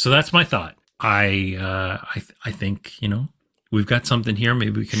Universe. So that's my thought. I think, we've got something here.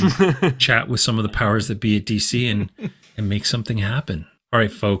 Maybe we can chat with some of the powers that be at DC and make something happen. All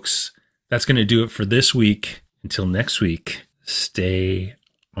right, folks, that's going to do it for this week. Until next week, stay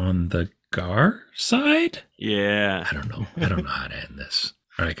on the Gar side? Yeah. I don't know how to end this.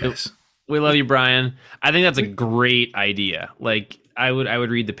 All right, guys. We love you, Brian. I think that's a great idea. Like, I would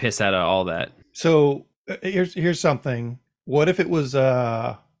read the piss out of all that. So here's something. What if it was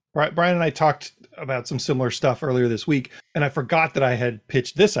Brian and I talked about some similar stuff earlier this week, and I forgot that I had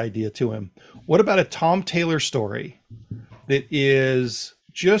pitched this idea to him. What about a Tom Taylor story that is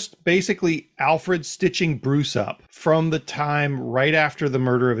just basically Alfred stitching Bruce up from the time right after the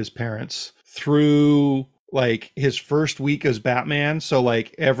murder of his parents through like his first week as Batman? So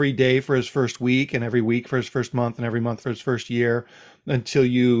like every day for his first week, and every week for his first month, and every month for his first year, until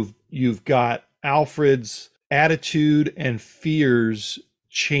you've got Alfred's attitude and fears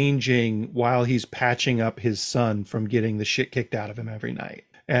changing while he's patching up his son from getting the shit kicked out of him every night.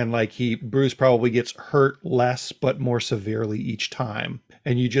 And like Bruce probably gets hurt less but more severely each time.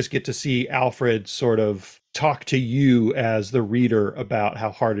 And you just get to see Alfred sort of talk to you as the reader about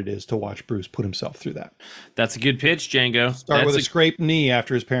how hard it is to watch Bruce put himself through that. That's a good pitch, Django. Start with a scraped knee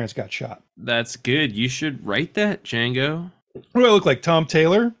after his parents got shot. That's good. You should write that, Django. What do I look like, Tom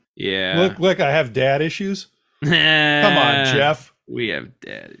Taylor? Yeah. Look like I have dad issues? Come on, Jeff. We have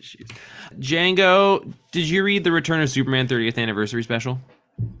dad issues. Django, did you read the Return of Superman 30th Anniversary Special?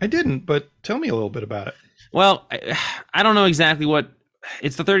 I didn't, but tell me a little bit about it. Well, I don't know exactly what...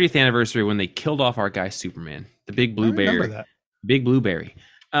 It's the 30th anniversary when they killed off our guy Superman, the big blue bear. Remember that. Big blueberry.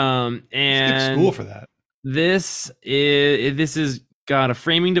 And skip school for that. This is got a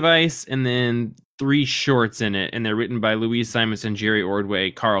framing device and then 3 shorts in it, and they're written by Louise Simonson, Jerry Ordway,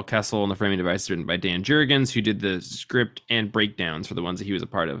 Carl Kessel, and the framing device is written by Dan Jurgens, who did the script and breakdowns for the ones that he was a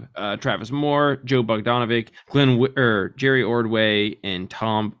part of. Travis Moore, Joe Bogdanovic, Jerry Ordway, and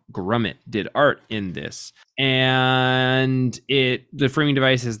Tom Grummett did art in this. And the framing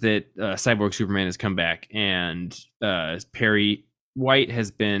device is that Cyborg Superman has come back, and Perry White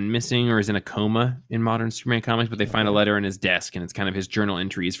has been missing or is in a coma in modern Superman comics, but they find a letter in his desk, and it's kind of his journal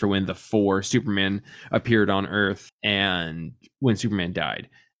entries for when the 4 Supermen appeared on Earth and when Superman died.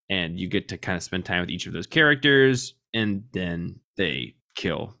 And you get to kind of spend time with each of those characters, and then they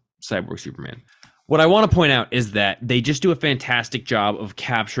kill Cyborg Superman. What I want to point out is that they just do a fantastic job of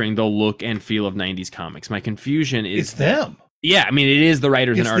capturing the look and feel of 90s comics. My confusion is It's them. Yeah, I mean, it is the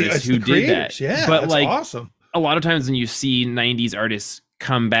writers and It's artists who the did creators. that. Yeah, but that's like awesome. a lot of times when you see 90s artists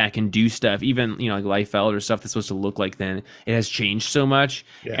come back and do stuff, even like Liefeld or stuff that's supposed to look like then, it has changed so much.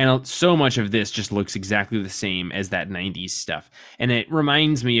 Yeah. And so much of this just looks exactly the same as that 90s stuff. And it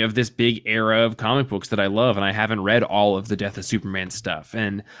reminds me of this big era of comic books that I love, and I haven't read all of the Death of Superman stuff.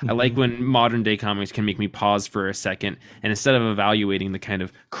 And I like when modern day comics can make me pause for a second, and instead of evaluating the kind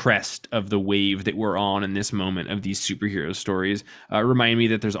of crest of the wave that we're on in this moment of these superhero stories, remind me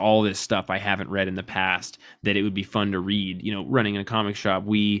that there's all this stuff I haven't read in the past that it would be fun to read. Running in a comic shop,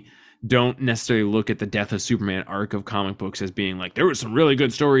 we don't necessarily look at the Death of Superman arc of comic books as being like, there were some really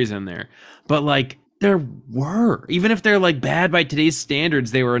good stories in there. But like, there were. Even if they're like bad by today's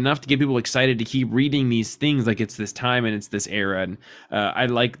standards, they were enough to get people excited to keep reading these things. Like, it's this time and it's this era. And I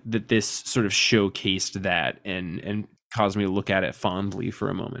like that this sort of showcased that and caused me to look at it fondly for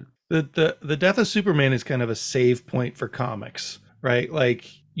a moment. The Death of Superman is kind of a save point for comics, right?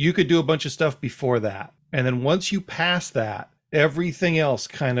 Like, you could do a bunch of stuff before that. And then once you pass that, everything else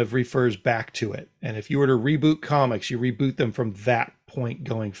kind of refers back to it. And if you were to reboot comics, you reboot them from that point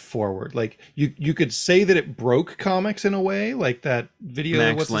going forward. Like, you could say that it broke comics in a way, like that video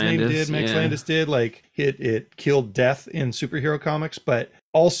Max Landis did. Like, it killed death in superhero comics, but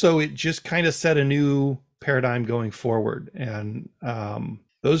also it just kind of set a new paradigm going forward. And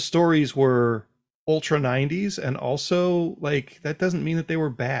those stories were ultra 90s, and also, like, that doesn't mean that they were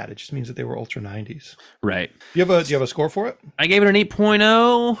bad. It just means that they were ultra 90s. Right. Do you have a score for it? I gave it an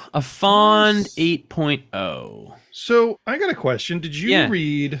 8.0, a fond 8.0. So I got a question. Did you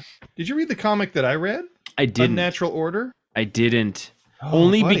read the comic that I read? I didn't. Unnatural Order? I didn't. Oh,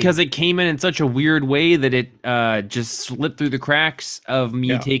 Only buddy. because it came in such a weird way that it just slipped through the cracks of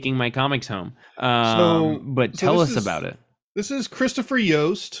me taking my comics home. But tell us about it. This is Christopher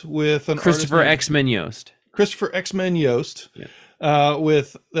Yost with Christopher X-Men Yost. Christopher X-Men Yost,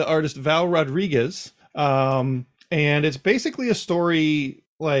 with the artist Val Rodriguez. And it's basically a story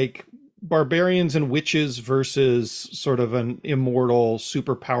like barbarians and witches versus sort of an immortal,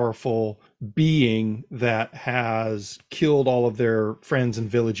 super powerful being that has killed all of their friends and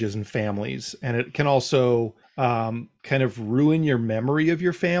villages and families. And it can also kind of ruin your memory of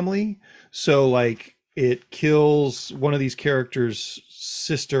your family. So, like, it kills one of these characters'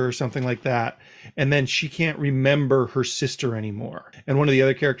 sister or something like that, and then she can't remember her sister anymore. And one of the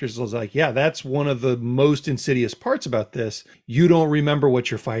other characters was like, yeah, that's one of the most insidious parts about this. You don't remember what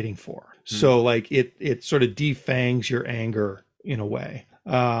you're fighting for. So, like, it sort of defangs your anger in a way.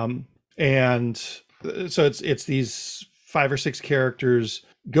 And so it's these 5 or 6 characters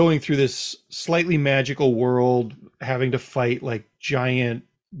going through this slightly magical world, having to fight like giant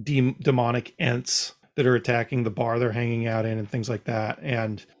demonic ents that are attacking the bar they're hanging out in and things like that.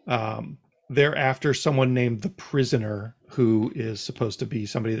 And they're after someone named the Prisoner, who is supposed to be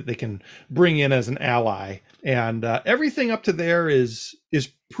somebody that they can bring in as an ally. And everything up to there is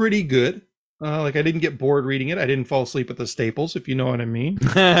pretty good. Like, I didn't get bored reading it. I didn't fall asleep at the Staples, if you know what I mean.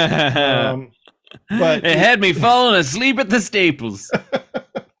 But it had me falling asleep at the Staples.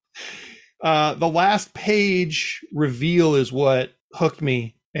 The last page reveal is what hooked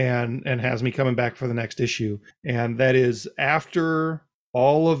me and has me coming back for the next issue. And that is, after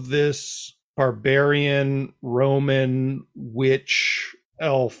all of this barbarian, Roman, witch,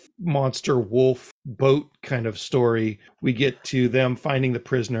 elf, monster, wolf, boat kind of story, we get to them finding the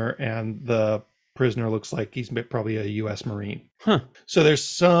prisoner, and the prisoner looks like he's probably a U.S. Marine. So there's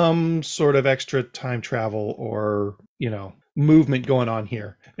some sort of extra time travel or, movement going on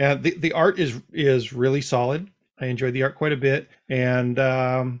here. And the art is really solid. I enjoyed the art quite a bit. And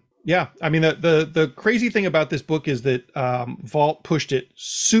I mean, the crazy thing about this book is that Vault pushed it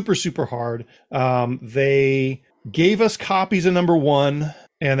super, super hard. They gave us copies of number 1,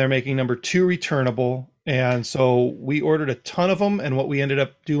 and they're making number 2 returnable. And so we ordered a ton of them. And what we ended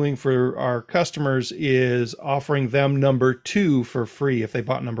up doing for our customers is offering them number 2 for free if they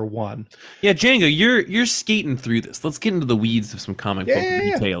bought number 1. Yeah, Django, you're skating through this. Let's get into the weeds of some comic book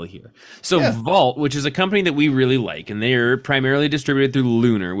detail here. So Vault, which is a company that we really like, and they're primarily distributed through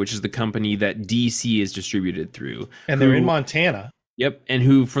Lunar, which is the company that DC is distributed through. And they're in Montana. Yep, and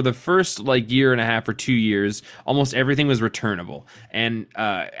who for the first year and a half or 2 years, almost everything was returnable and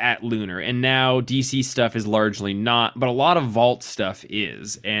at Lunar. And now DC stuff is largely not, but a lot of Vault stuff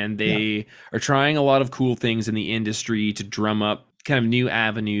is. And they are trying a lot of cool things in the industry to drum up kind of new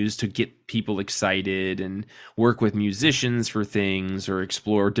avenues to get people excited and work with musicians for things or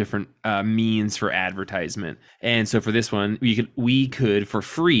explore different means for advertisement. And so for this one, we could for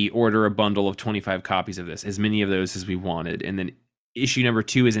free order a bundle of 25 copies of this, as many of those as we wanted. And then issue number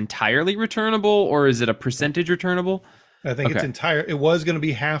 2 is entirely returnable, or is it a percentage returnable? I think it was going to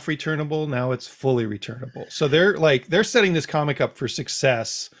be half returnable. Now it's fully returnable. So they're setting this comic up for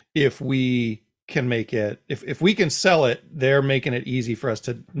success. If we can make it, if we can sell it, they're making it easy for us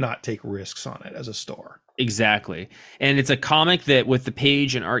to not take risks on it as a store. Exactly. And it's a comic that with the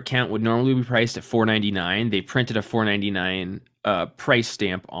page and art count would normally be priced at $4.99. They printed a $4.99 price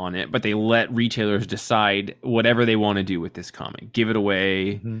stamp on it, but they let retailers decide whatever they want to do with this comic. Give it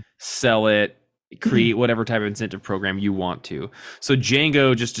away, sell it, create whatever type of incentive program you want to. So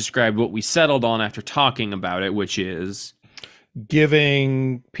Django just described what we settled on after talking about it, which is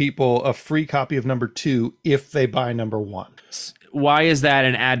giving people a free copy of number 2 if they buy number 1. Why is that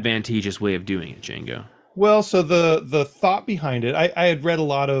an advantageous way of doing it, Django? Well, so the thought behind it, I had read a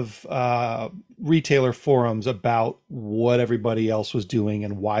lot of retailer forums about what everybody else was doing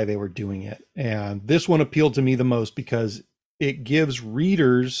and why they were doing it. And this one appealed to me the most because it gives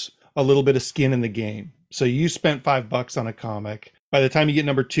readers a little bit of skin in the game. So you spent $5 on a comic. By the time you get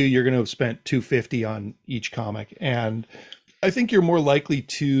number 2, you're going to have spent $2.50 on each comic. And I think you're more likely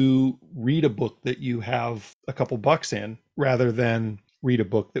to read a book that you have a couple bucks in rather than read a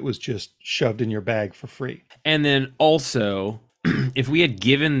book that was just shoved in your bag for free. And then also, if we had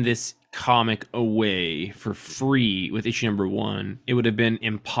given this comic away for free with issue number 1, it would have been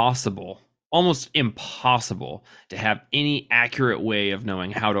almost impossible to have any accurate way of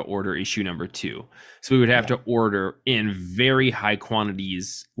knowing how to order issue number 2. So we would have to order in very high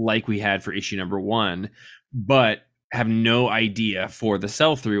quantities like we had for issue number 1, but have no idea for the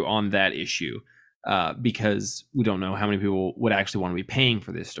sell-through on that issue because we don't know how many people would actually want to be paying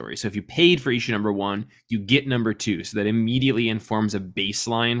for this story. So if you paid for issue number 1, you get number 2. So that immediately informs a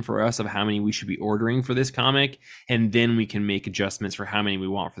baseline for us of how many we should be ordering for this comic. And then we can make adjustments for how many we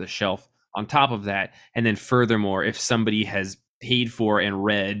want for the shelf on top of that. And then furthermore, if somebody has paid for and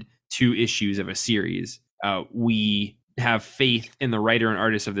read 2 issues of a series, we have faith in the writer and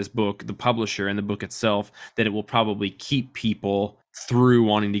artist of this book, the publisher, and the book itself, that it will probably keep people through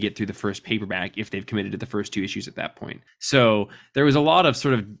wanting to get through the first paperback if they've committed to the first 2 issues at that point. So there was a lot of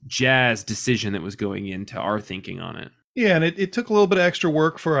sort of jazz decision that was going into our thinking on it. Yeah, and it took a little bit of extra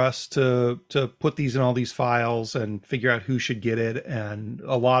work for us to put these in all these files and figure out who should get it, and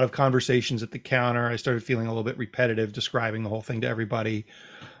a lot of conversations at the counter. I started feeling a little bit repetitive describing the whole thing to everybody.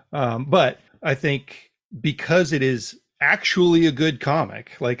 But I think because it is actually a good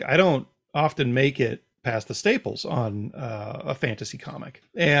comic, like I don't often make it past the staples on a fantasy comic,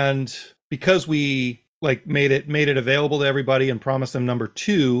 and because we like made it available to everybody and promised them number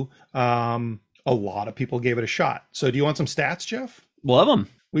 2, a lot of people gave it a shot. So do you want some stats, Jeff? Love them.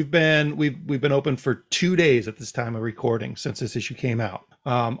 We've been open for 2 days at this time of recording since this issue came out.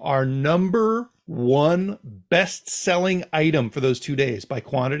 Our number 1 best-selling item for those 2 days by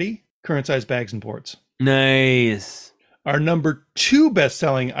quantity, current size bags and boards. Nice. Our number 2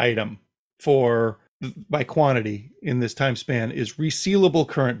 best-selling item by quantity in this time span is resealable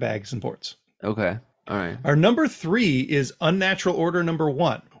current bags and boards. Okay. All right. Our number 3 is Unnatural Order number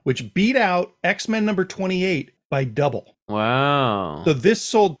 1, which beat out X-Men number 28 by double. Wow. So this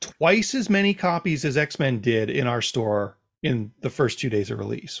sold twice as many copies as X-Men did in our store in the first 2 days of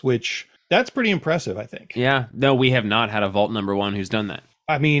release, which that's pretty impressive, I think. Yeah. No, we have not had a Vault number 1 who's done that.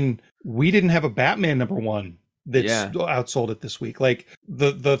 I mean, we didn't have a Batman number 1 that's outsold it this week. Like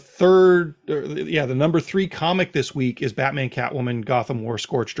the number 3 comic this week is Batman Catwoman Gotham War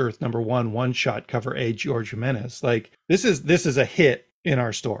Scorched Earth number 1 shot cover A George Jimenez. Like this is a hit in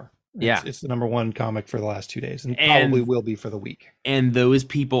our store. It's the number 1 comic for the last 2 days, and probably will be for the week. And those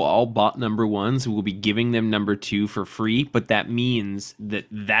people all bought number 1s. We'll be giving them number 2 for free, but that means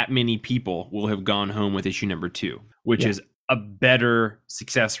that many people will have gone home with issue number 2, which is a better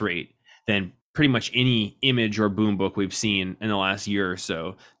success rate than pretty much any Image or Boom book we've seen in the last year or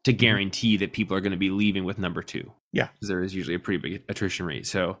so to guarantee that people are going to be leaving with number 2. Yeah. Because there is usually a pretty big attrition rate.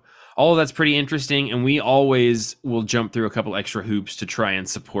 So all of that's pretty interesting. And we always will jump through a couple extra hoops to try and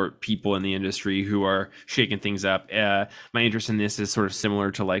support people in the industry who are shaking things up. My interest in this is sort of similar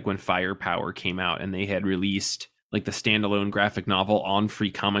to like when Firepower came out and they had released like the standalone graphic novel on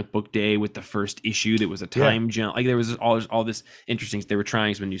Free Comic Book Day with the first issue that was a time jump. Like there was all this interesting. They were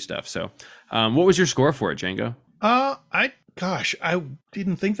trying some new stuff. So what was your score for it, Django? I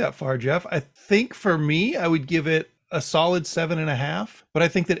didn't think that far, Jeff. I think for me, I would give it a solid 7.5. But I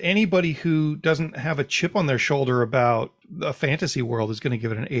think that anybody who doesn't have a chip on their shoulder about a fantasy world is going to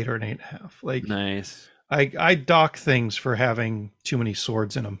give it an 8 or an 8.5. Like, Nice. I dock things for having too many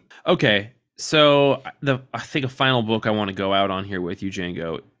swords in them. Okay, so I think a final book I want to go out on here with you,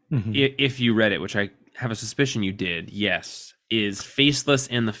 Django, if you read it, which I have a suspicion you did, yes, is Faceless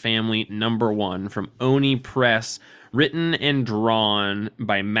and the Family #1 from Oni Press, written and drawn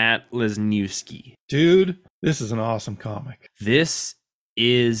by Matt Lesniewski. Dude, this is an awesome comic. This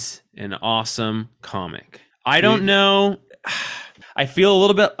is an awesome comic. I don't know. I feel a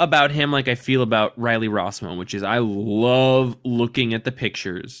little bit about him like I feel about Riley Rossmo, which is I love looking at the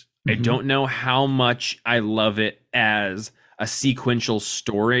pictures. I don't know how much I love it as a sequential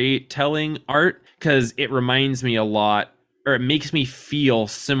storytelling art, because it reminds me a lot, or it makes me feel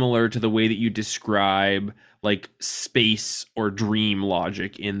similar to the way that you describe like space or dream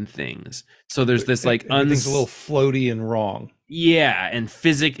logic in things. So there's this like everything's a little floaty and wrong. Yeah, and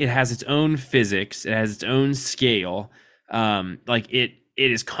it has its own physics, it has its own scale. Like it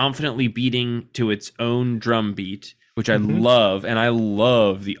is confidently beating to its own drum beat, which I love, and I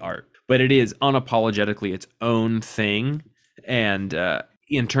love the art. But it is unapologetically its own thing. And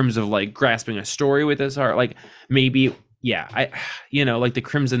in terms of like grasping a story with this art, like maybe, yeah, like the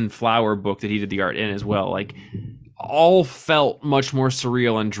Crimson Flower book that he did the art in as well, like all felt much more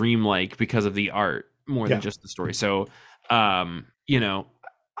surreal and dreamlike because of the art more than just the story. So,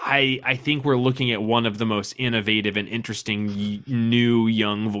 I think we're looking at one of the most innovative and interesting new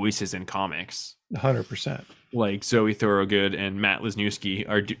young voices in comics. 100%. Like Zoe Thorogood and Matt Lesniewski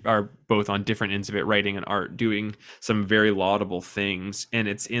are both on different ends of it, writing and art, doing some very laudable things. And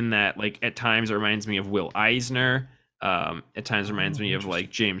it's in that, like, at times it reminds me of Will Eisner. At times reminds me of like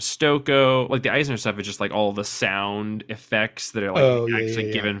James Stokoe. Like the Eisner stuff is just like all the sound effects that are like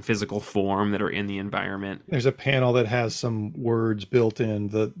given physical form that are in the environment. There's a panel that has some words built in,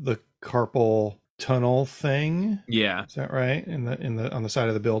 the carpal tunnel thing. Yeah. Is that right? On the side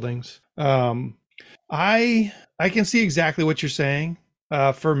of the buildings. I can see exactly what you're saying.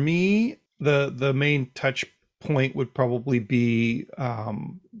 For me, the main touch point would probably be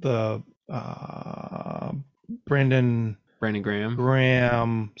the Brandon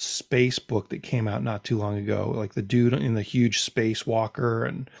Graham space book that came out not too long ago, like the dude in the huge space walker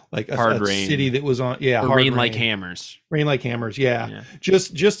and like a city that was on Rain Like Hammers. Rain Like Hammers, yeah.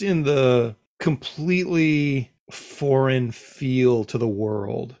 Just in the completely foreign feel to the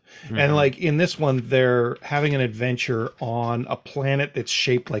world. And like in this one, they're having an adventure on a planet that's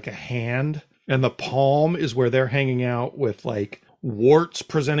shaped like a hand, and the palm is where they're hanging out with like warts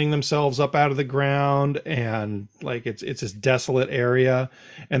presenting themselves up out of the ground, and like it's this desolate area,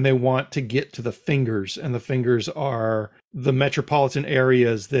 and they want to get to the fingers, and the fingers are the metropolitan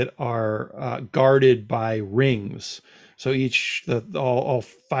areas that are guarded by rings. So all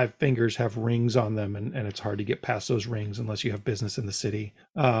 5 fingers have rings on them, and it's hard to get past those rings unless you have business in the city.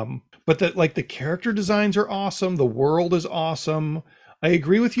 But the character designs are awesome. The world is awesome. I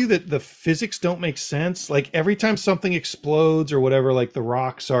agree with you that the physics don't make sense. Like every time something explodes or whatever, like the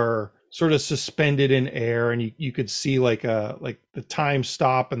rocks are sort of suspended in air, and you could see like the time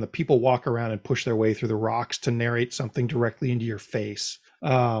stop, and the people walk around and push their way through the rocks to narrate something directly into your face.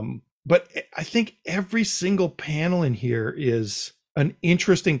 But I think every single panel in here is an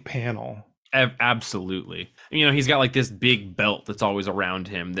interesting panel. Absolutely. He's got like this big belt that's always around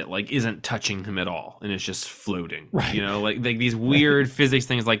him that like isn't touching him at all, and it's just floating. Right. Like these weird physics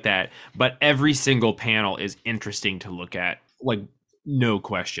things like that. But every single panel is interesting to look at. Like no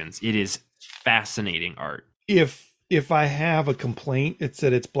questions. It is fascinating art. If I have a complaint, it's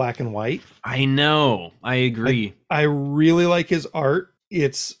that it's black and white. I know. I agree. I really like his art.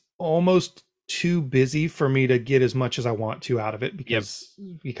 It's almost too busy for me to get as much as I want to out of it because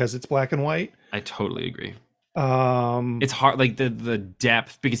it's black and white. I totally agree. It's hard, like the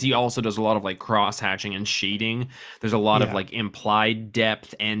depth, because he also does a lot of like cross hatching and shading. There's a lot of like implied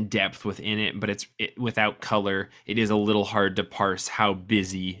depth and depth within it, but it's without color. It is a little hard to parse how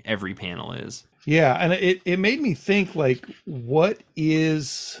busy every panel is. Yeah, and it made me think like, what's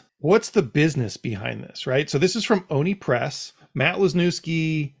the business behind this, right? So this is from Oni Press. Matt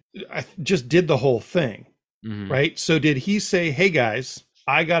Lesniewski just did the whole thing, right? So did he say, hey guys,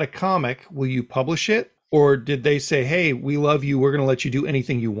 I got a comic, will you publish it? Or did they say, hey, we love you, we're going to let you do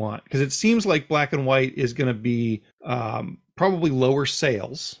anything you want? Because it seems like black and white is going to be probably lower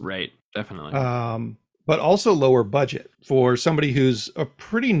sales. Right, definitely. But also lower budget for somebody who's a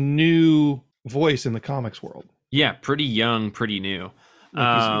pretty new voice in the comics world. Yeah, pretty young, pretty new.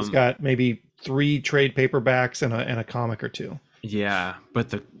 He's got maybe 3 trade paperbacks and a comic or 2. Yeah, but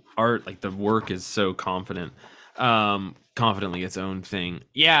the art, like the work is so confident. confidently its own thing.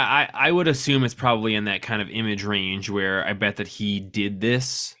 Yeah, I would assume it's probably in that kind of image range where I bet that he did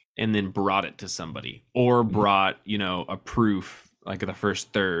this and then brought it to somebody, or brought, a proof like the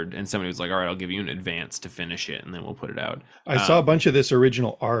first third, and somebody was like, all right, I'll give you an advance to finish it, and then we'll put it out. I saw a bunch of this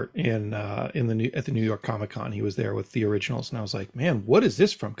original art at the New York Comic Con. He was there with the originals, and I was like, man, what is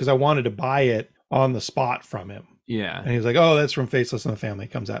this from? Because I wanted to buy it on the spot from him. Yeah. And he was like, oh, that's from Faceless and the Family.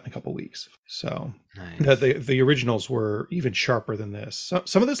 It comes out in a couple weeks. So nice. The originals were even sharper than this.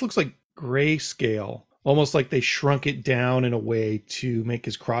 Some of this looks like grayscale, almost like they shrunk it down in a way to make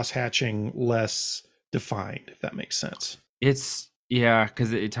his cross-hatching less defined, if that makes sense. Yeah,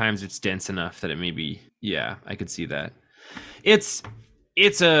 because at times it's dense enough that it may be. Yeah, I could see that. It's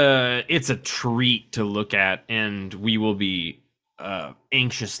a treat to look at, and we will be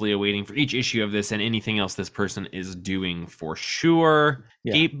anxiously awaiting for each issue of this and anything else this person is doing for sure.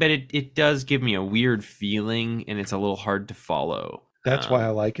 Yeah. But it does give me a weird feeling, and it's a little hard to follow. That's why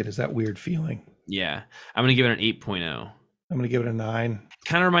I like it, is that weird feeling. Yeah. I'm going to give it an 8.0. I'm going to give it a 9.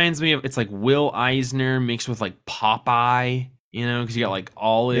 Kind of reminds me of, it's like Will Eisner mixed with like Popeye, because you got like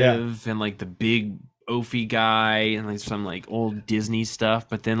Olive and like the big Ophi guy and like some like old Disney stuff.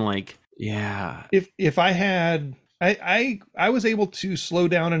 But then like, yeah. If I had... I was able to slow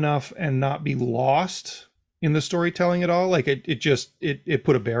down enough and not be lost in the storytelling at all. Like it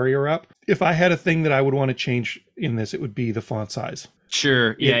put a barrier up. If I had a thing that I would want to change in this, it would be the font size.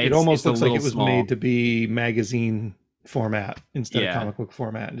 Sure. Yeah. It almost looks like it was small. made to be magazine format instead of comic book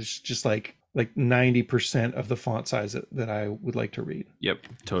format. It's just like 90% of the font size that I would like to read. Yep,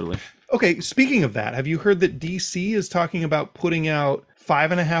 totally. Okay, speaking of that, have you heard that DC is talking about putting out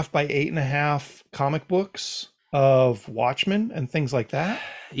 5.5 by 8.5 comic books of Watchmen and things like that?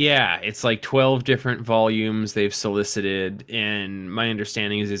 Yeah, it's like 12 different volumes they've solicited, and my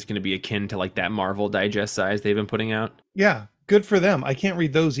understanding is it's going to be akin to like that Marvel Digest size they've been putting out. Yeah, good for them. I can't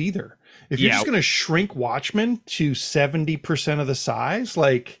read those either. If you're just going to shrink Watchmen to 70% of the size,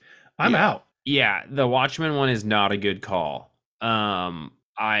 like, I'm out. Yeah, the Watchmen one is not a good call.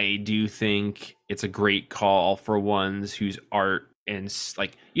 I do think it's a great call for ones whose art and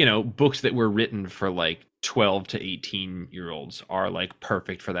like, books that were written for like 12 to 18-year-olds are like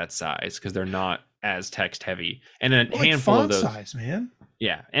perfect for that size because they're not as text heavy. And a handful of those size, man.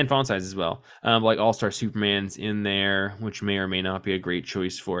 Yeah, and font size as well. Like All-Star Superman's in there, which may or may not be a great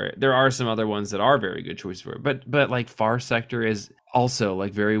choice for it. There are some other ones that are very good choices for it, but like Far Sector is also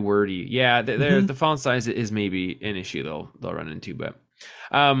like very wordy. Yeah, the font size is maybe an issue they'll run into. But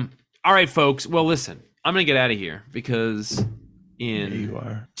all right, folks. Well, listen, I'm gonna get out of here because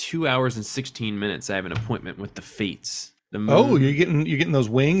in 2 hours and 16 minutes I have an appointment with the Fates. The moon. Oh, you're getting those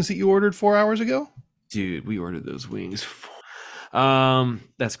wings that you ordered 4 hours ago? Dude, we ordered those wings.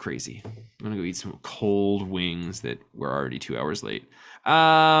 That's crazy. I'm gonna go eat some cold wings that were already 2 hours late.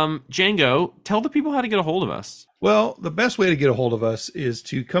 Django, tell the people how to get a hold of us. Well, the best way to get a hold of us is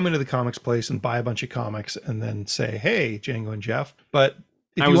to come into the comics place and buy a bunch of comics and then say, hey, Django and Jeff. But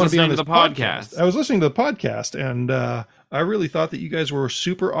if you want to be on this podcast, I was listening to the podcast and I really thought that you guys were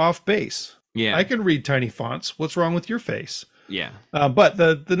super off base. Yeah. I can read tiny fonts. What's wrong with your face? Yeah. But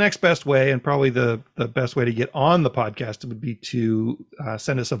the next best way, and probably the best way to get on the podcast, would be to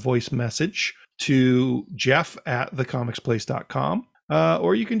send us a voice message to jeff@thecomicsplace.com,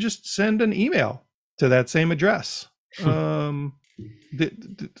 or you can just send an email to that same address. That's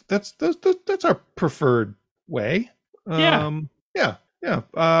our preferred way. Yeah.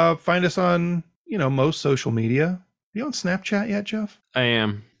 Find us on most social media. Are you on Snapchat yet, Jeff? I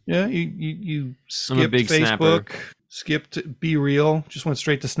am. Yeah, you skipped I'm a big Facebook. Snapper. Skipped Be Real, just went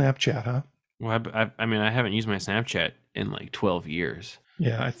straight to Snapchat, huh? Well, I mean, I haven't used my Snapchat in like 12 years.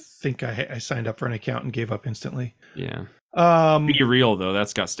 Yeah, I think I signed up for an account and gave up instantly. Yeah. Be Real though,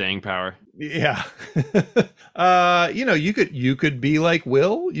 that's got staying power. Yeah. You could be like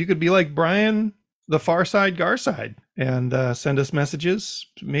Will, you could be like Brian, the Far Side Garside, and send us messages.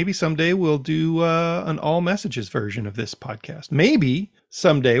 Maybe someday we'll do an all messages version of this podcast. Maybe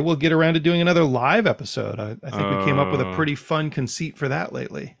someday we'll get around to doing another live episode. I think we came up with a pretty fun conceit for that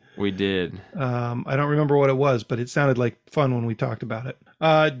lately. We did. I don't remember what it was, but it sounded like fun when we talked about it.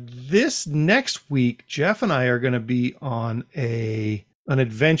 This next week, Jeff and I are going to be on an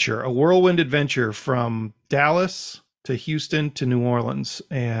adventure, a whirlwind adventure from Dallas to Houston to New Orleans.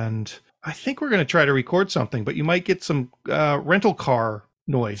 And I think we're going to try to record something, but you might get some rental car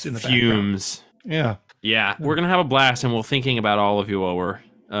noise in the fumes. Background. Yeah, we're going to have a blast, and we're thinking about all of you while we're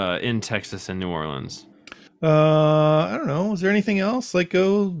in Texas and New Orleans. I don't know. Is there anything else? Like,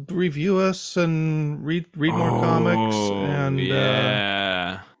 go review us and read more comics. And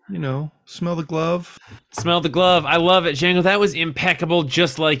smell the glove. Smell the glove. I love it, Django. That was impeccable,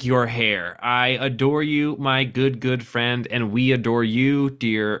 just like your hair. I adore you, my good friend, and we adore you,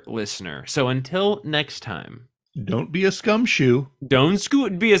 dear listener. So until next time. Don't be a scumshoe.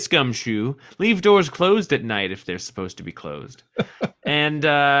 Don't be a scumshoe. Leave doors closed at night if they're supposed to be closed. And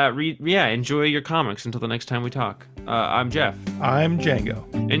enjoy your comics until the next time we talk. I'm Jeff. I'm Django.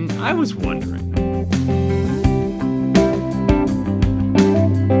 And I was wondering,